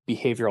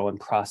behavioral and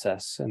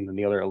process, and then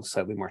the other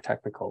slightly more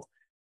technical.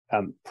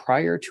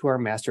 Prior to our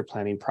master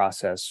planning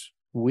process,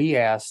 we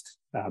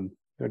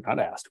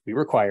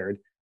required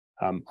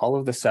all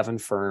of the 7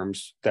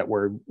 firms that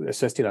were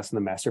assisting us in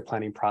the master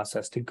planning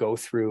process to go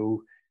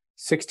through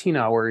 16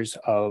 hours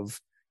of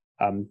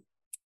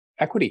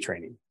equity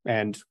training.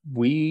 And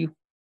we,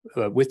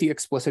 with the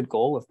explicit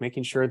goal of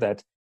making sure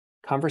that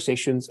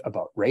conversations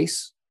about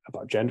race,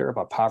 about gender,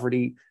 about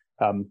poverty,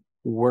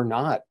 were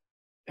not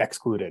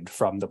excluded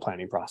from the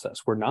planning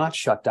process. We're not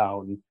shut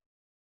down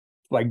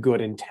by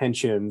good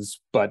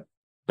intentions, but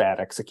bad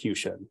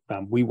execution.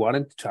 We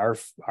wanted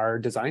our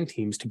design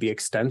teams to be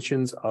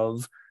extensions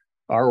of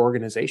our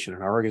organization,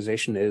 and our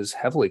organization is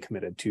heavily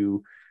committed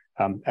to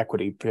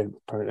equity,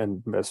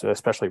 and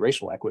especially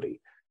racial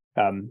equity.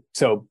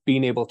 So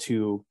being able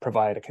to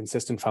provide a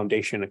consistent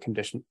foundation,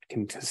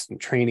 consistent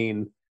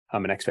training,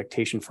 an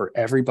expectation for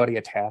everybody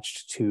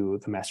attached to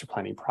the master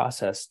planning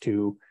process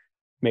to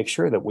make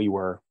sure that we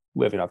were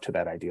living up to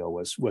that ideal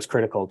was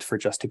critical for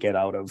just to get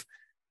out of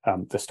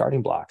the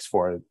starting blocks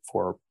for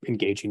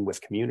engaging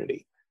with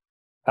community.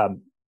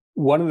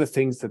 One of the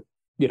things that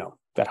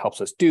that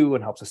helps us do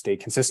and helps us stay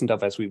consistent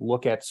of as we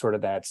look at sort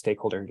of that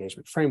stakeholder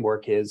engagement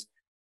framework is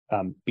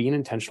being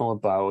intentional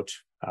about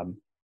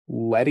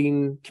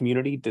letting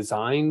community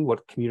design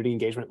what community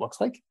engagement looks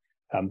like,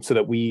 so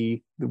that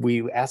we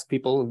ask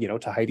people,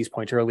 to Heidi's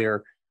point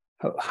earlier,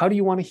 how do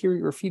you want to hear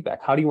your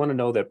feedback? How do you want to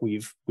know that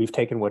we've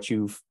taken what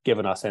you've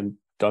given us and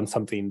done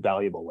something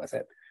valuable with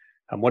it?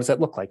 What does that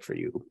look like for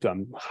you?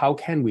 How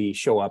can we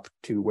show up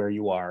to where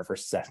you are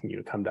versus asking you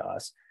to come to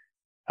us?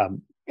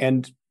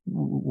 And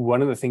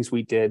one of the things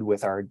we did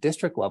with our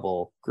district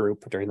level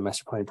group during the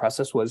master planning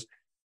process was,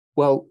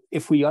 well,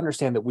 if we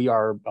understand that we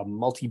are a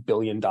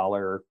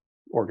multi-billion-dollar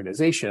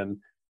organization,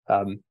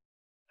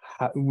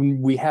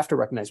 we have to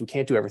recognize we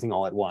can't do everything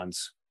all at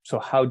once. So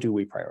how do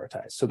we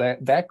prioritize? So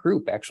that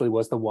group actually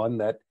was the one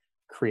that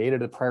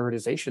created a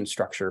prioritization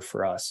structure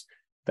for us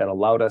that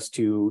allowed us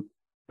to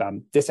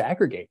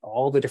disaggregate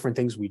all the different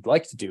things we'd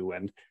like to do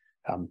and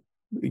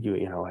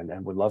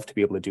and would love to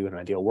be able to do in an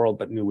ideal world,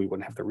 but knew we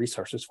wouldn't have the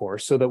resources for,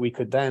 so that we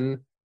could then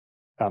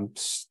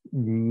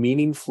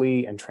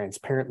meaningfully and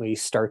transparently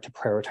start to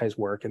prioritize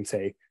work and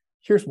say,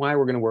 here's why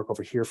we're going to work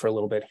over here for a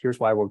little bit. Here's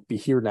why we'll be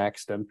here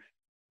next, and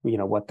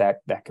what that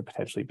could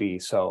potentially be.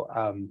 So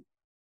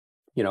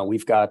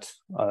we've got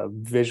a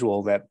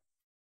visual that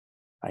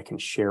I can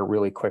share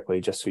really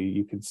quickly just so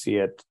you can see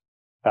it.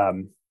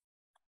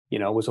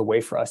 Was a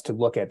way for us to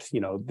look at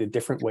the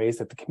different ways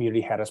that the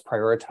community had us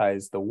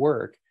prioritize the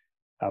work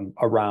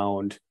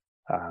around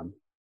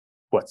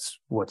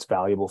what's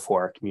valuable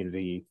for our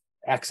community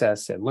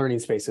access and learning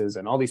spaces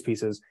and all these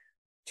pieces,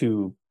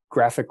 to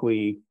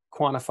graphically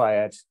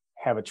quantify it,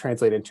 have it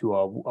translate into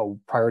a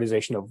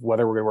prioritization of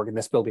whether we're going to work in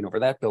this building over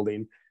that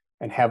building,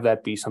 and have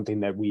that be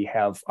something that we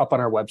have up on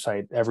our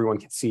website. Everyone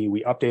can see.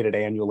 We update it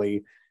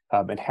annually,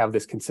 and have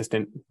this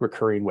consistent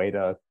recurring way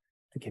to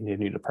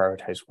continue to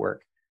prioritize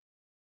work.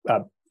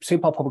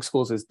 St. Paul Public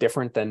Schools is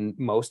different than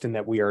most in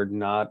that we are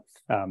not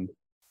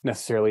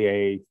necessarily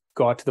a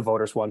go out to the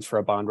voters once for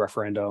a bond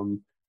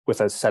referendum with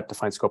a set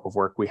defined scope of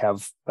work. We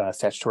have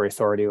statutory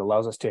authority that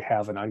allows us to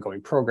have an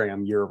ongoing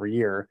program year over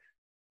year.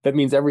 That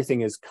means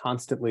everything is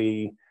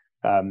constantly,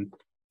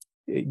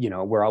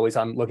 we're always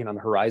looking on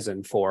the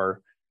horizon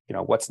for,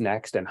 what's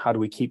next and how do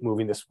we keep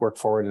moving this work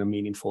forward in a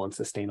meaningful and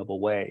sustainable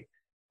way.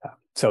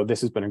 So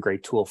this has been a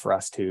great tool for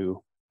us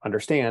to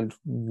understand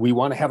we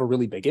want to have a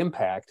really big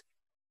impact.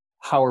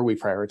 How are we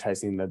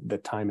prioritizing the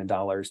time and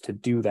dollars to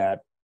do that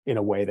in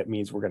a way that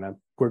means we're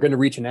gonna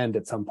reach an end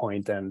at some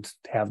point and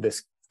have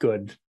this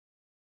good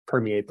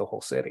permeate the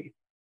whole city?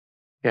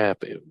 Yeah,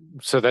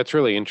 so that's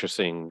really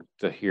interesting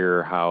to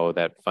hear how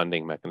that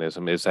funding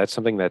mechanism is. That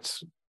something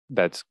that's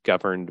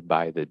governed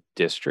by the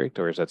district,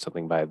 or is that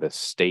something by the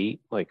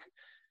state? Like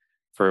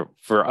for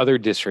other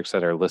districts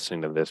that are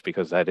listening to this,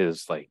 because that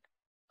is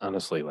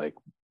honestly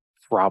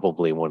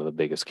probably one of the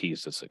biggest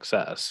keys to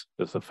success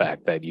is the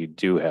fact that you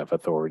do have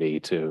authority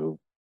to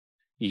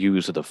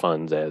use the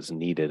funds as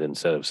needed,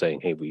 instead of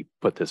saying, hey, we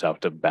put this out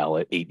to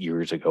ballot 8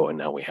 years ago and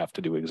now we have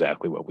to do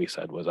exactly what we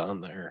said was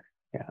on there.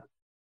 Yeah.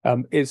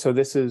 So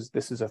this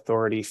is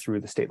authority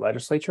through the state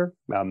legislature.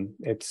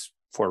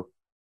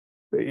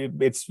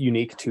 It's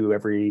unique to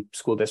every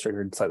school district,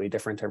 or slightly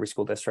different to every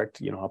school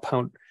district.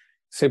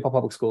 St. Paul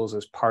Public Schools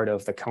is part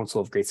of the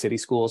Council of Great City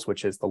Schools,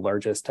 which is the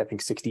largest, I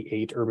think,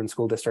 68 urban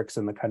school districts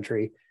in the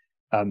country.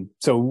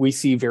 So we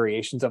see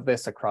variations of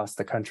this across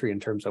the country in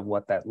terms of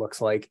what that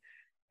looks like.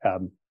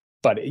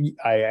 But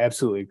I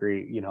absolutely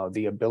agree.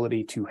 The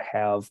ability to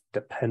have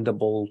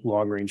dependable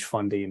long-range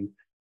funding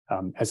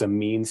as a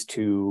means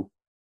to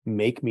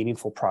make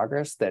meaningful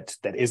progress that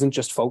isn't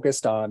just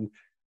focused on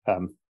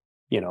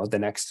the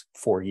next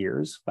 4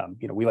 years.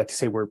 We like to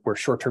say we're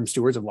short-term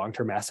stewards of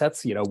long-term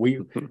assets.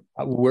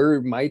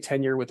 My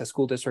tenure with the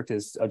school district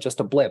is just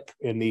a blip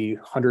in the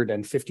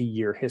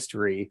 150-year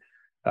history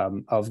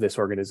of this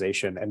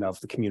organization and of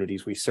the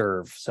communities we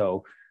serve.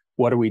 So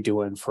what are we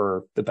doing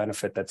for the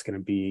benefit that's going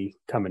to be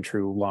coming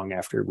true long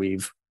after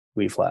we've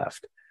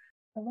left?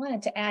 I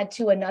wanted to add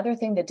to another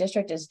thing the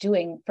district is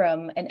doing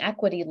from an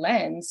equity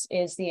lens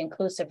is the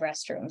inclusive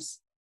restrooms.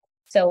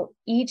 So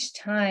each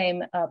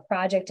time a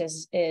project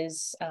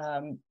is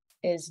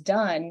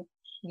done,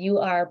 you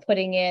are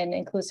putting in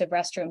inclusive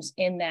restrooms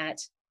in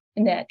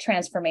that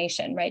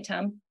transformation, right,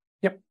 Tom?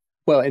 Yep.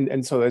 Well,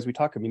 and so as we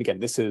talk, again,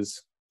 this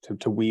is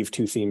to weave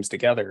two themes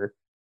together.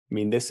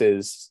 This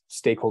is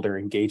stakeholder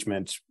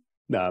engagement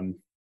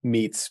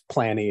meets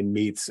planning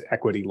meets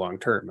equity long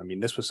term.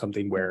 This was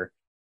something where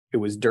it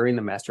was during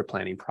the master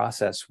planning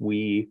process,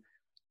 we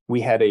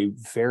had a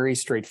very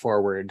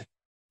straightforward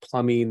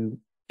plumbing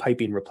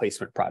piping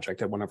replacement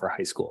project at one of our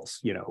high schools.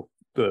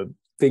 The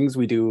things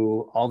we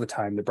do all the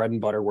time, the bread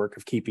and butter work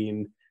of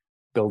keeping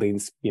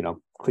buildings,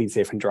 clean,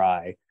 safe, and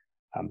dry,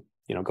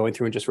 going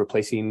through and just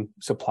replacing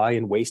supply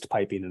and waste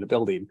piping in a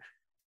building.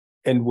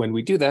 And when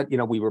we do that,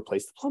 we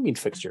replace the plumbing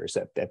fixtures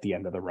at the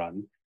end of the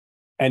run.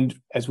 And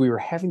as we were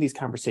having these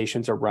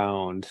conversations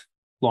around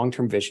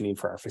long-term visioning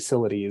for our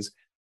facilities,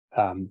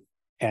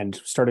 and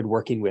started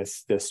working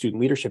with the student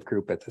leadership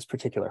group at this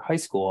particular high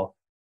school,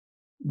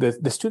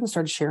 the students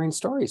started sharing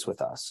stories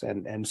with us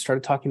and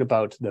started talking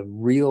about the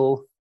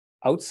real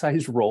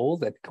outsized role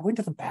that going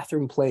to the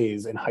bathroom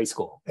plays in high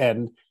school,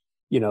 and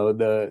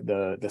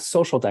the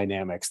social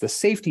dynamics, the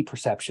safety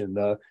perception,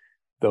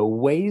 the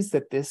ways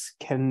that this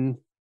can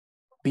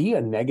be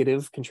a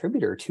negative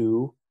contributor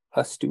to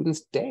a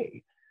student's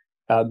day.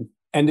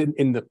 And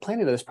in the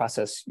planning of this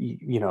process,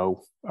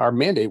 our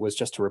mandate was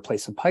just to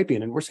replace some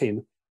piping, and we're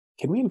saying,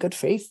 can we in good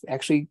faith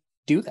actually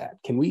do that?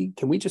 Can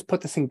we just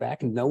put this thing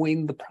back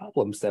knowing the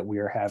problems that we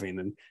are having?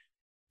 And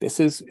this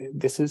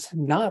is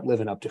not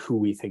living up to who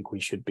we think we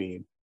should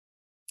be.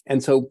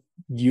 And so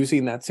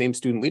using that same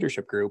student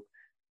leadership group,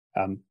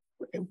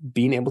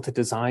 being able to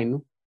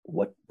design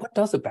what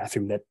does a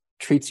bathroom that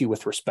treats you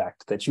with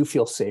respect, that you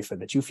feel safe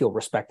and that you feel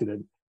respected,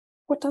 and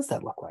what does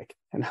that look like?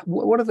 And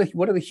what are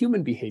the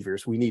human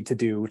behaviors we need to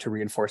do to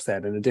reinforce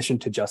that in addition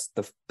to just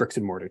the bricks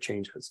and mortar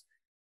changes?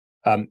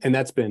 And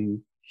that's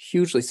been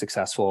hugely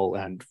successful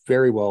and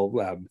very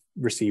well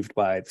received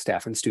by the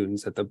staff and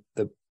students at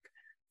the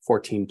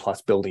 14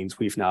 plus buildings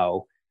we've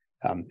now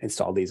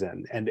installed these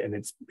in. And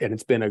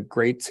it's been a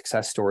great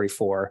success story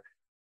for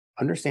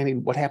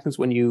understanding what happens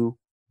when you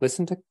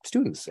listen to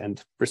students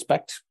and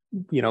respect,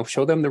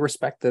 show them the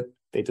respect that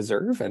they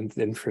deserve. And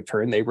in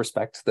return, they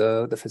respect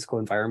the physical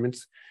environment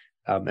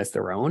as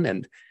their own.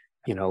 And,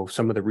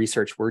 some of the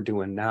research we're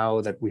doing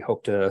now that we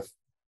hope to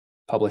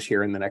publish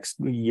here in the next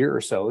year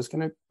or so is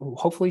going to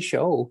hopefully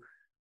show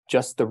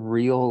just the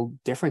real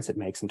difference it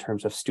makes in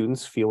terms of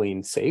students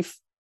feeling safe,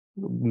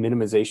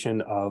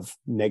 minimization of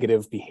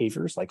negative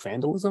behaviors like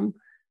vandalism,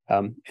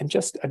 and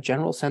just a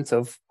general sense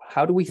of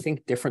how do we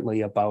think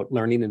differently about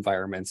learning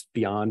environments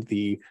beyond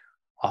the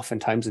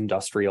oftentimes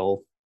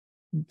industrial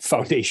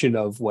foundation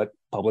of what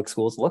public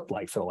schools looked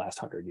like for the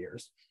last 100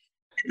 years.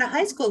 At the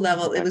high school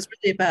level, it was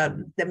really about,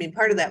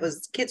 part of that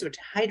was kids were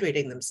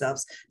hydrating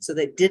themselves so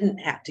they didn't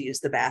have to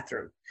use the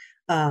bathroom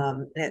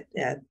at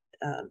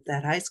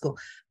that high school.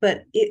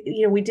 But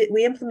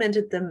we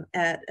implemented them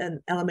at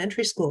an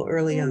elementary school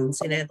early on,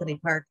 St. Anthony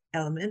Park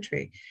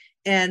Elementary.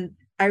 And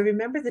I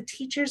remember the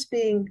teachers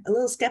being a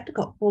little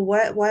skeptical. Well,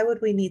 why would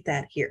we need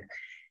that here?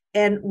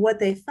 And what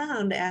they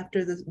found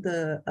after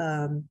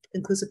the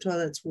inclusive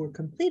toilets were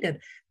completed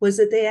was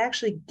that they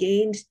actually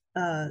gained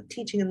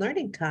teaching and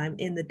learning time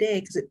in the day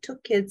because it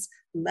took kids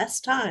less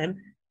time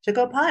to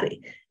go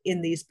potty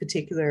in these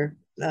particular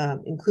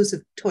inclusive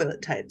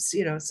toilet types.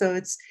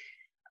 So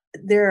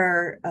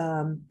there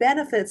are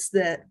benefits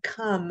that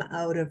come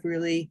out of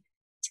really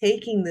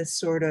taking this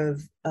sort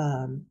of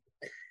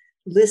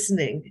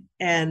listening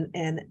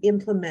and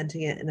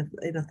implementing it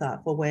in a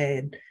thoughtful way.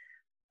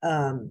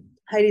 And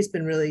Heidi's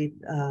been really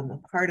a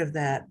part of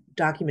that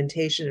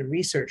documentation and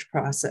research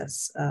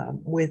process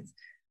with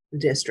the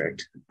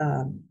district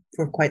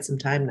for quite some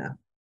time now.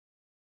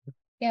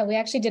 Yeah, we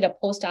actually did a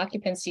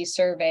post-occupancy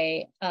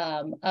survey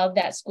of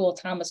that school.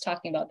 Tom was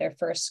talking about their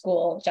first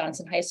school,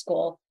 Johnson High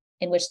School,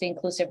 in which the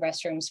inclusive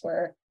restrooms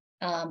were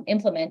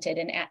implemented.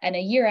 And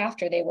a year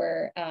after they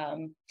were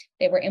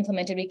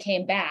implemented, we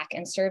came back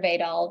and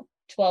surveyed all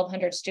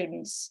 1,200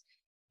 students.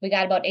 We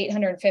got about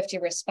 850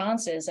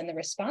 responses, and the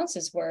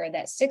responses were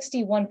that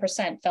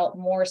 61% felt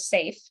more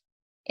safe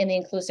in the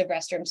inclusive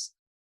restrooms,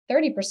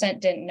 30%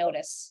 didn't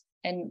notice,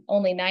 and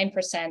only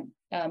 9%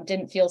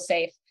 didn't feel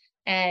safe.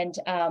 And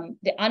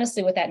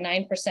honestly, with that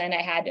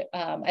 9%,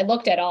 I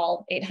looked at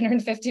all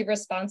 850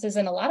 responses,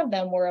 and a lot of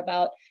them were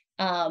about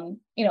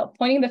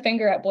pointing the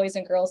finger at boys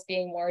and girls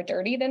being more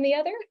dirty than the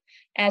other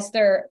as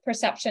their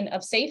perception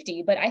of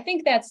safety. But I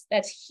think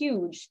that's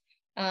huge.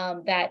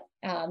 That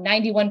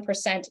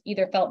 91%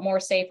 either felt more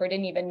safe or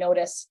didn't even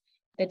notice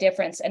the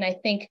difference. And I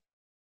think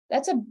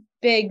that's a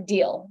big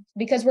deal,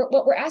 because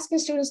what we're asking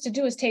students to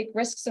do is take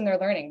risks in their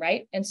learning,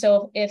 right? And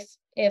so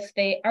if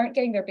they aren't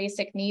getting their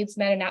basic needs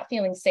met and not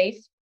feeling safe,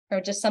 or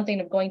just something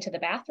of going to the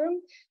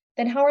bathroom,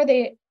 then how are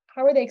they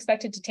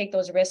expected to take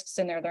those risks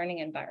in their learning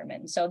environment?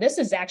 And so this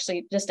is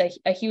actually just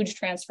a huge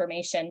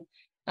transformation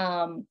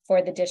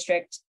for the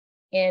district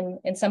in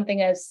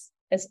something as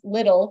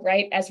little,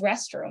 right, as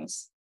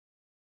restrooms.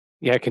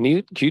 Yeah, can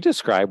you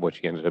describe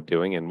what you ended up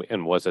doing,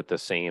 and was it the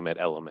same at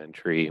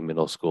elementary,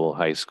 middle school,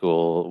 high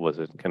school? Was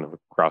it kind of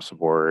across the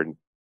board?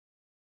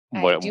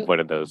 What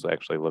did those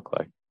actually look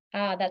like?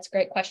 That's a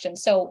great question.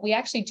 So we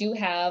actually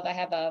I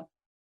have a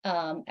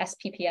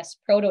SPPS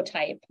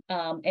prototype,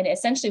 and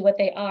essentially what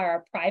they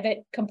are private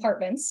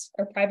compartments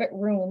or private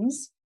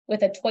rooms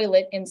with a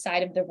toilet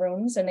inside of the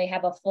rooms, and they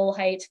have a full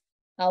height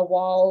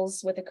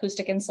walls with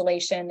acoustic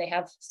insulation. They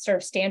have sort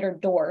of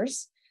standard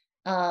doors.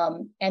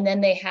 And then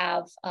they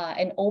have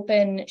an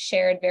open,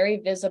 shared,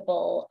 very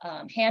visible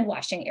hand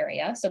washing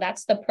area. So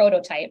that's the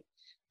prototype.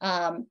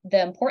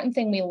 The important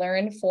thing we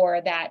learned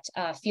for that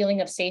feeling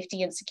of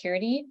safety and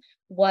security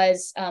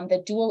was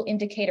the dual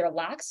indicator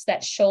locks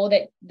that show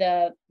that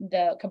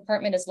the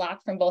compartment is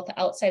locked from both the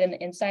outside and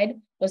the inside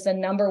was the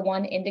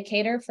 #1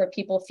 indicator for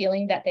people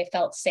feeling that they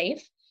felt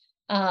safe.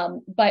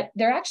 But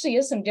there actually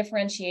is some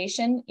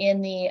differentiation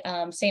in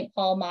the St.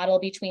 Paul model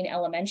between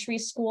elementary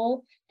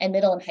school and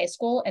middle and high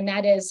school. And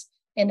that is,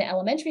 in the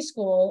elementary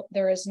school,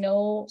 there is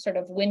no sort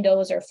of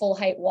windows or full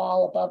height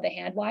wall above the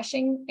hand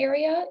washing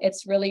area.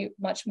 It's really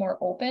much more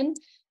open.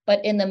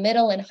 But in the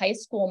middle and high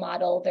school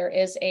model, there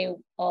is a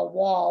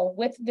wall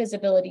with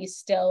visibility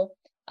still,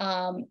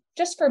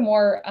 just for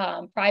more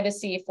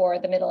privacy for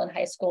the middle and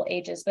high school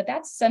ages. But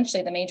that's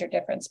essentially the major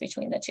difference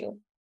between the two.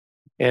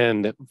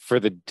 And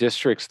for the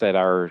districts that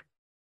are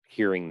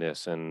hearing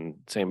this and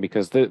saying,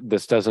 because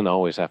this doesn't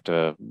always have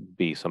to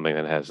be something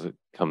that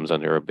comes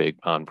under a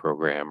big bond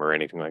program or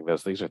anything like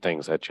this. These are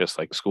things that just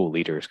like school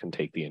leaders can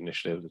take the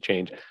initiative to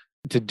change.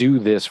 To do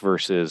this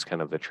versus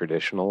kind of the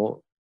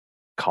traditional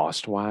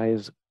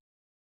cost-wise,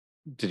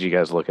 did you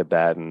guys look at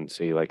that and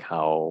see like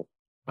how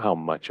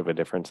much of a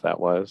difference that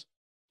was?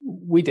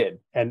 We did,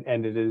 and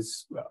it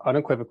is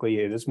unequivocally,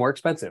 it is more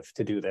expensive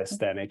to do this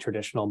than a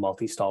traditional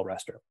multi-stall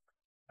restroom.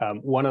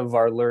 One of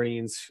our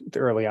learnings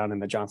early on in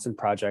the Johnson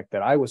project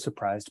that I was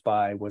surprised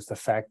by was the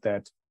fact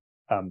that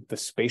the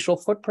spatial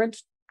footprint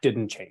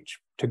didn't change.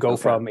 To go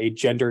from a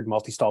gendered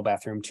multi-stall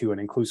bathroom to an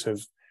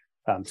inclusive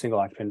single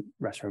occupant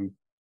restroom,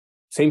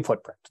 same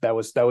footprint. That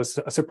was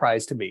a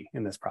surprise to me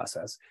in this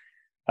process.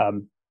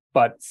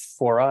 But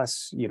for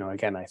us,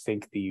 again, I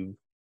think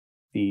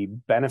the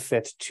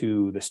benefit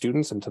to the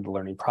students and to the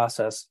learning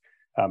process,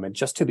 and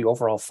just to the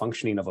overall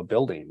functioning of a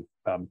building,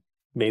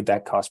 made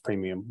that cost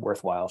premium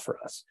worthwhile for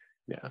us.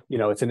 Yeah.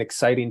 It's an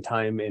exciting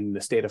time in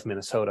the state of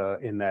Minnesota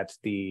in that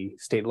the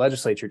state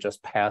legislature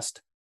just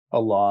passed a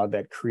law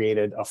that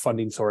created a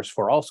funding source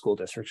for all school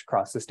districts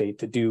across the state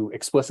to do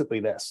explicitly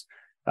this.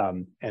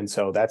 And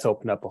so that's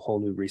opened up a whole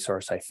new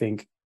resource, I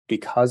think,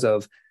 because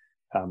of,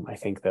 I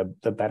think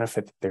the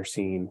benefit that they're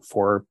seeing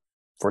for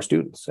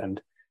students.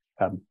 And,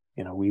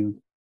 we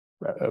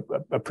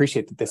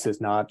appreciate that this is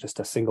not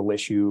just a single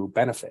issue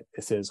benefit.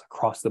 This is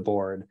across the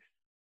board,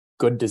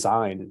 good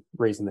design,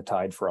 raising the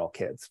tide for all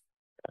kids.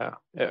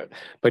 Yeah.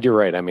 But you're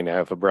right. I mean, I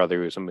have a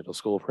brother who's a middle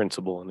school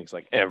principal, and he's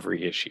like,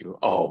 every issue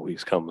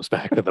always comes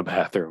back to the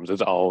bathrooms.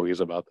 It's always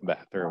about the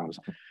bathrooms.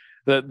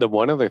 The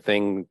one other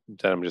thing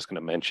that I'm just going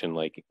to mention,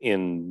 like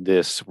in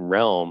this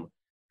realm,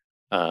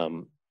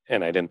 and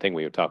I didn't think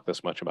we would talk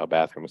this much about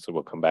bathrooms, so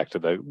we'll come back to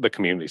the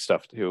community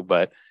stuff too.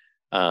 But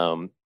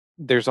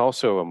there's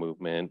also a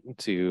movement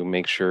to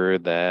make sure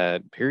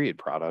that period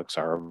products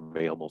are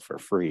available for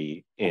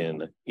free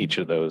in each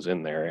of those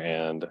in there.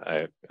 And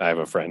I have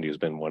a friend who's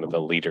been one of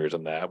the leaders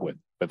in that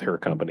with her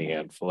company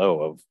and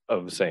Flow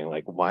of saying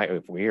like, why,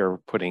 if we are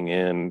putting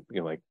in,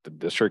 like the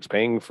district's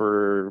paying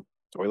for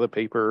toilet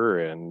paper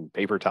and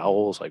paper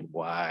towels, like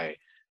why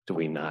do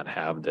we not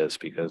have this?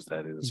 Because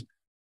that is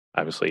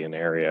obviously an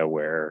area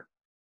where,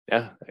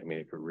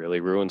 it could really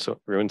ruin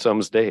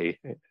someone's day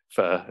if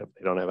they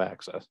don't have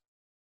access.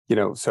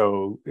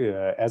 So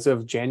as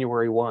of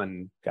January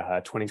 1,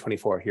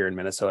 2024 here in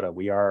Minnesota,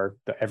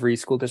 every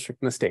school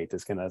district in the state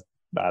is going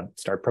to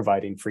start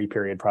providing free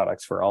period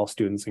products for all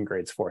students in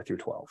grades 4 through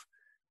 12.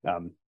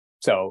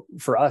 So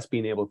for us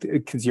being able to,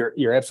 because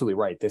you're absolutely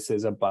right, this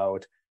is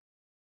about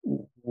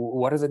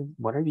what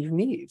are your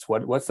needs?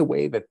 What's the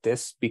way that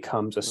this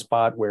becomes a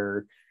spot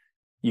where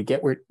you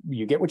get what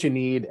you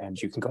need, and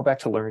you can go back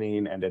to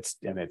learning, and it's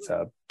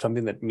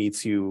something that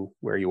meets you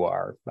where you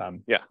are.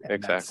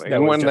 Exactly.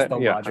 That was just the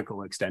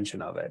logical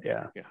extension of it.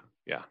 Yeah.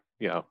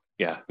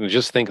 And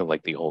just think of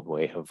like the old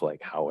way of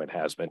like how it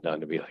has been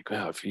done, to be like,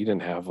 well, if you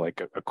didn't have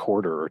like a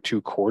quarter or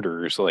 2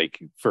 quarters,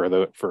 like for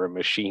a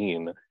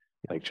machine,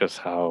 like just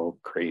how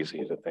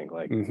crazy to think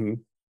like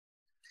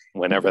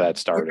whenever that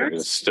started,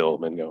 it's still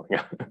been going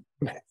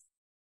on.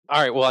 All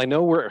right. Well,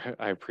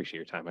 I appreciate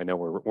your time. I know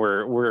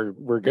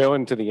we're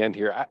going to the end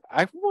here.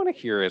 I want to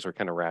hear, as we're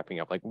kind of wrapping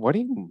up, like, what are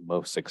you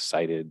most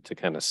excited to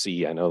kind of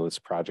see? I know this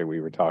project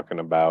we were talking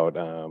about,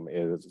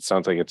 it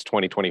sounds like it's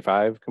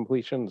 2025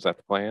 completion. Is that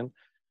the plan?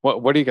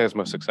 What are you guys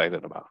most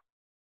excited about?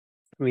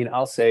 I mean,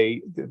 I'll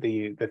say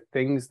the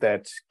things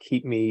that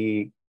keep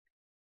me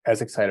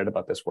as excited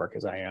about this work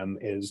as I am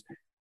is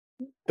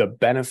the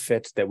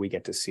benefit that we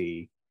get to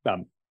see,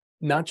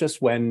 not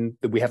just when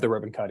we have the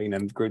ribbon cutting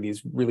and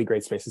these really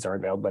great spaces are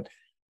unveiled, but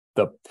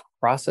the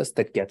process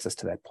that gets us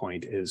to that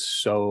point is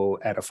so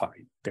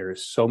edifying. There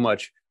is so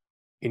much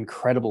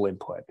incredible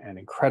input and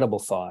incredible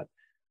thought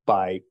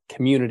by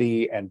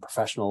community and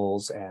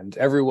professionals, and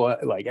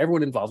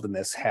everyone involved in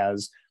this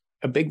has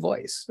a big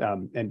voice,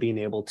 and being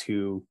able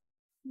to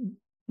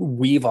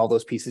weave all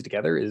those pieces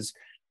together is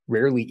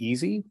rarely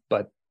easy,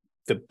 but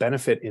the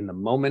benefit in the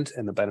moment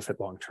and the benefit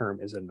long term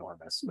is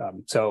enormous.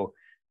 So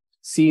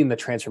seeing the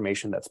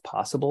transformation that's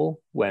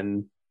possible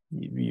when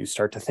you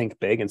start to think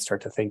big and start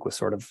to think with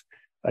sort of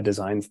a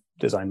design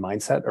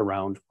mindset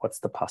around what's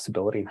the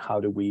possibility and how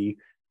do we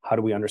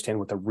understand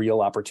what the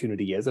real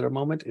opportunity is at a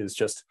moment is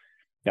just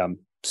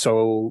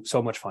so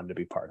much fun to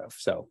be part of.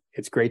 So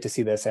it's great to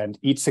see this, and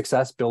each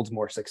success builds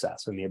more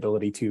success, and the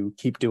ability to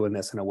keep doing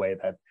this in a way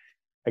that,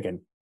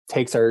 again,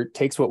 takes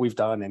what we've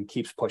done and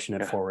keeps pushing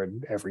it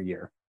forward every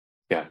year.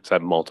 Yeah, it's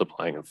that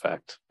multiplying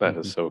effect. That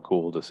is so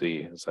cool to see.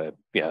 Is that,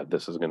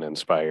 this is going to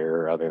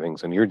inspire other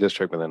things in your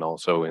district, but then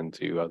also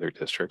into other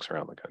districts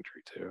around the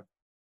country too.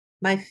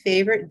 My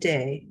favorite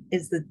day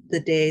is the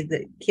day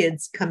that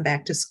kids come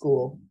back to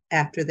school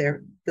after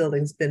their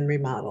building's been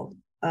remodeled,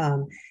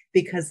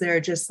 because they're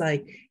just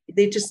like,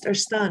 they just are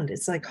stunned.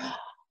 It's like, oh,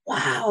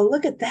 wow,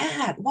 look at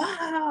that.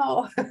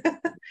 Wow.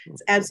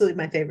 It's absolutely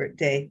my favorite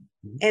day,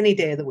 any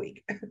day of the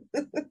week.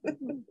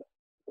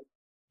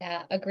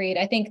 Yeah, agreed.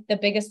 I think the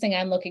biggest thing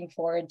I'm looking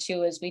forward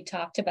to is we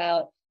talked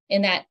about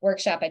in that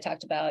workshop, I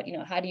talked about,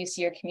 how do you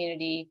see your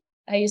community,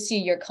 how you see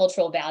your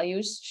cultural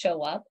values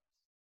show up?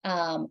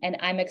 And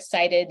I'm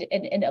excited.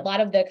 And a lot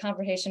of the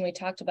conversation we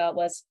talked about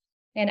was,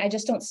 and I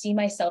just don't see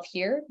myself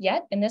here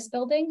yet in this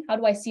building. How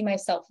do I see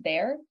myself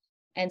there?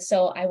 And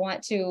so I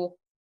want to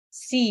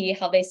see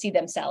how they see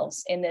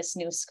themselves in this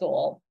new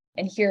school.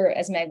 And here,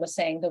 as Meg was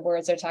saying, the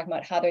words are talking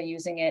about how they're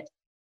using it.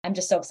 I'm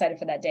just so excited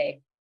for that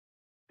day.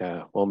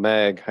 Yeah. Well,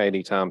 Meg,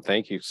 Heidi, Tom,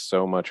 thank you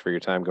so much for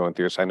your time going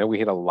through this. I know we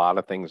hit a lot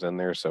of things in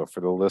there. So for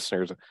the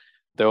listeners,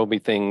 there will be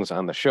things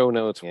on the show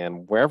notes,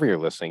 and wherever you're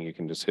listening, you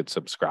can just hit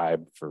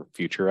subscribe for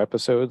future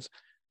episodes.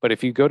 But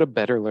if you go to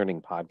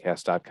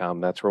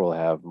betterlearningpodcast.com, that's where we'll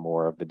have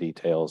more of the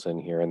details in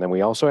here. And then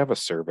we also have a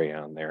survey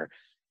on there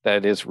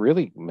that is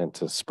really meant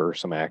to spur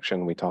some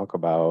action. We talk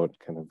about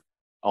kind of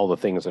all the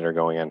things that are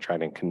going on, trying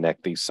to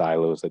connect these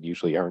silos that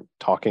usually aren't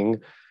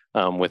talking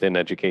within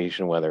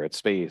education, whether it's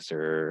space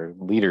or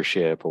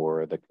leadership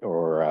or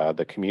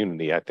the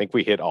community. I think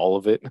we hit all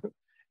of it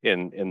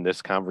in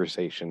this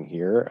conversation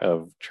here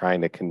of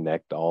trying to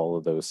connect all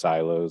of those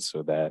silos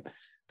so that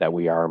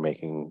we are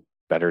making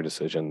better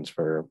decisions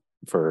to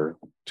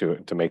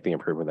make the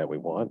improvement that we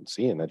want and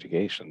see in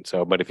education.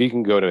 So, but if you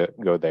can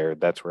go there,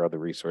 that's where other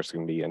resources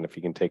can be. And if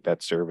you can take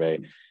that survey,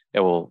 it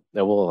will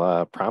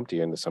prompt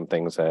you into some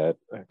things that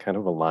kind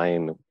of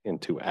align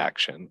into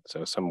action.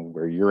 So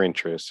where your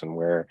interests and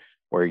where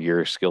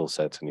your skill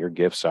sets and your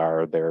gifts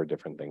are, there are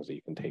different things that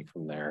you can take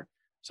from there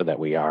so that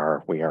we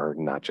are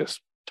not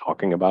just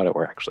talking about it,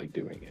 we're actually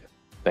doing it.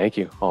 Thank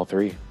you, all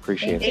three.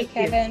 Appreciate it. Thank you,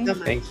 Kevin.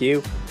 Thank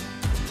you.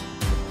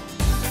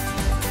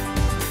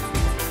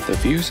 The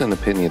views and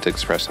opinions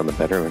expressed on the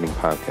Better Learning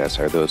Podcast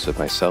are those of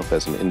myself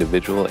as an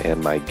individual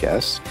and my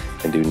guests,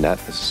 and do not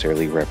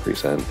necessarily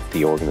represent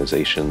the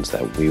organizations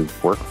that we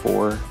work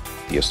for,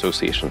 the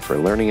Association for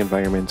Learning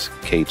Environments,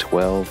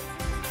 K-12,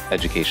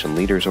 Education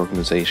Leaders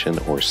Organization,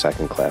 or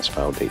Second Class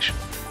Foundation.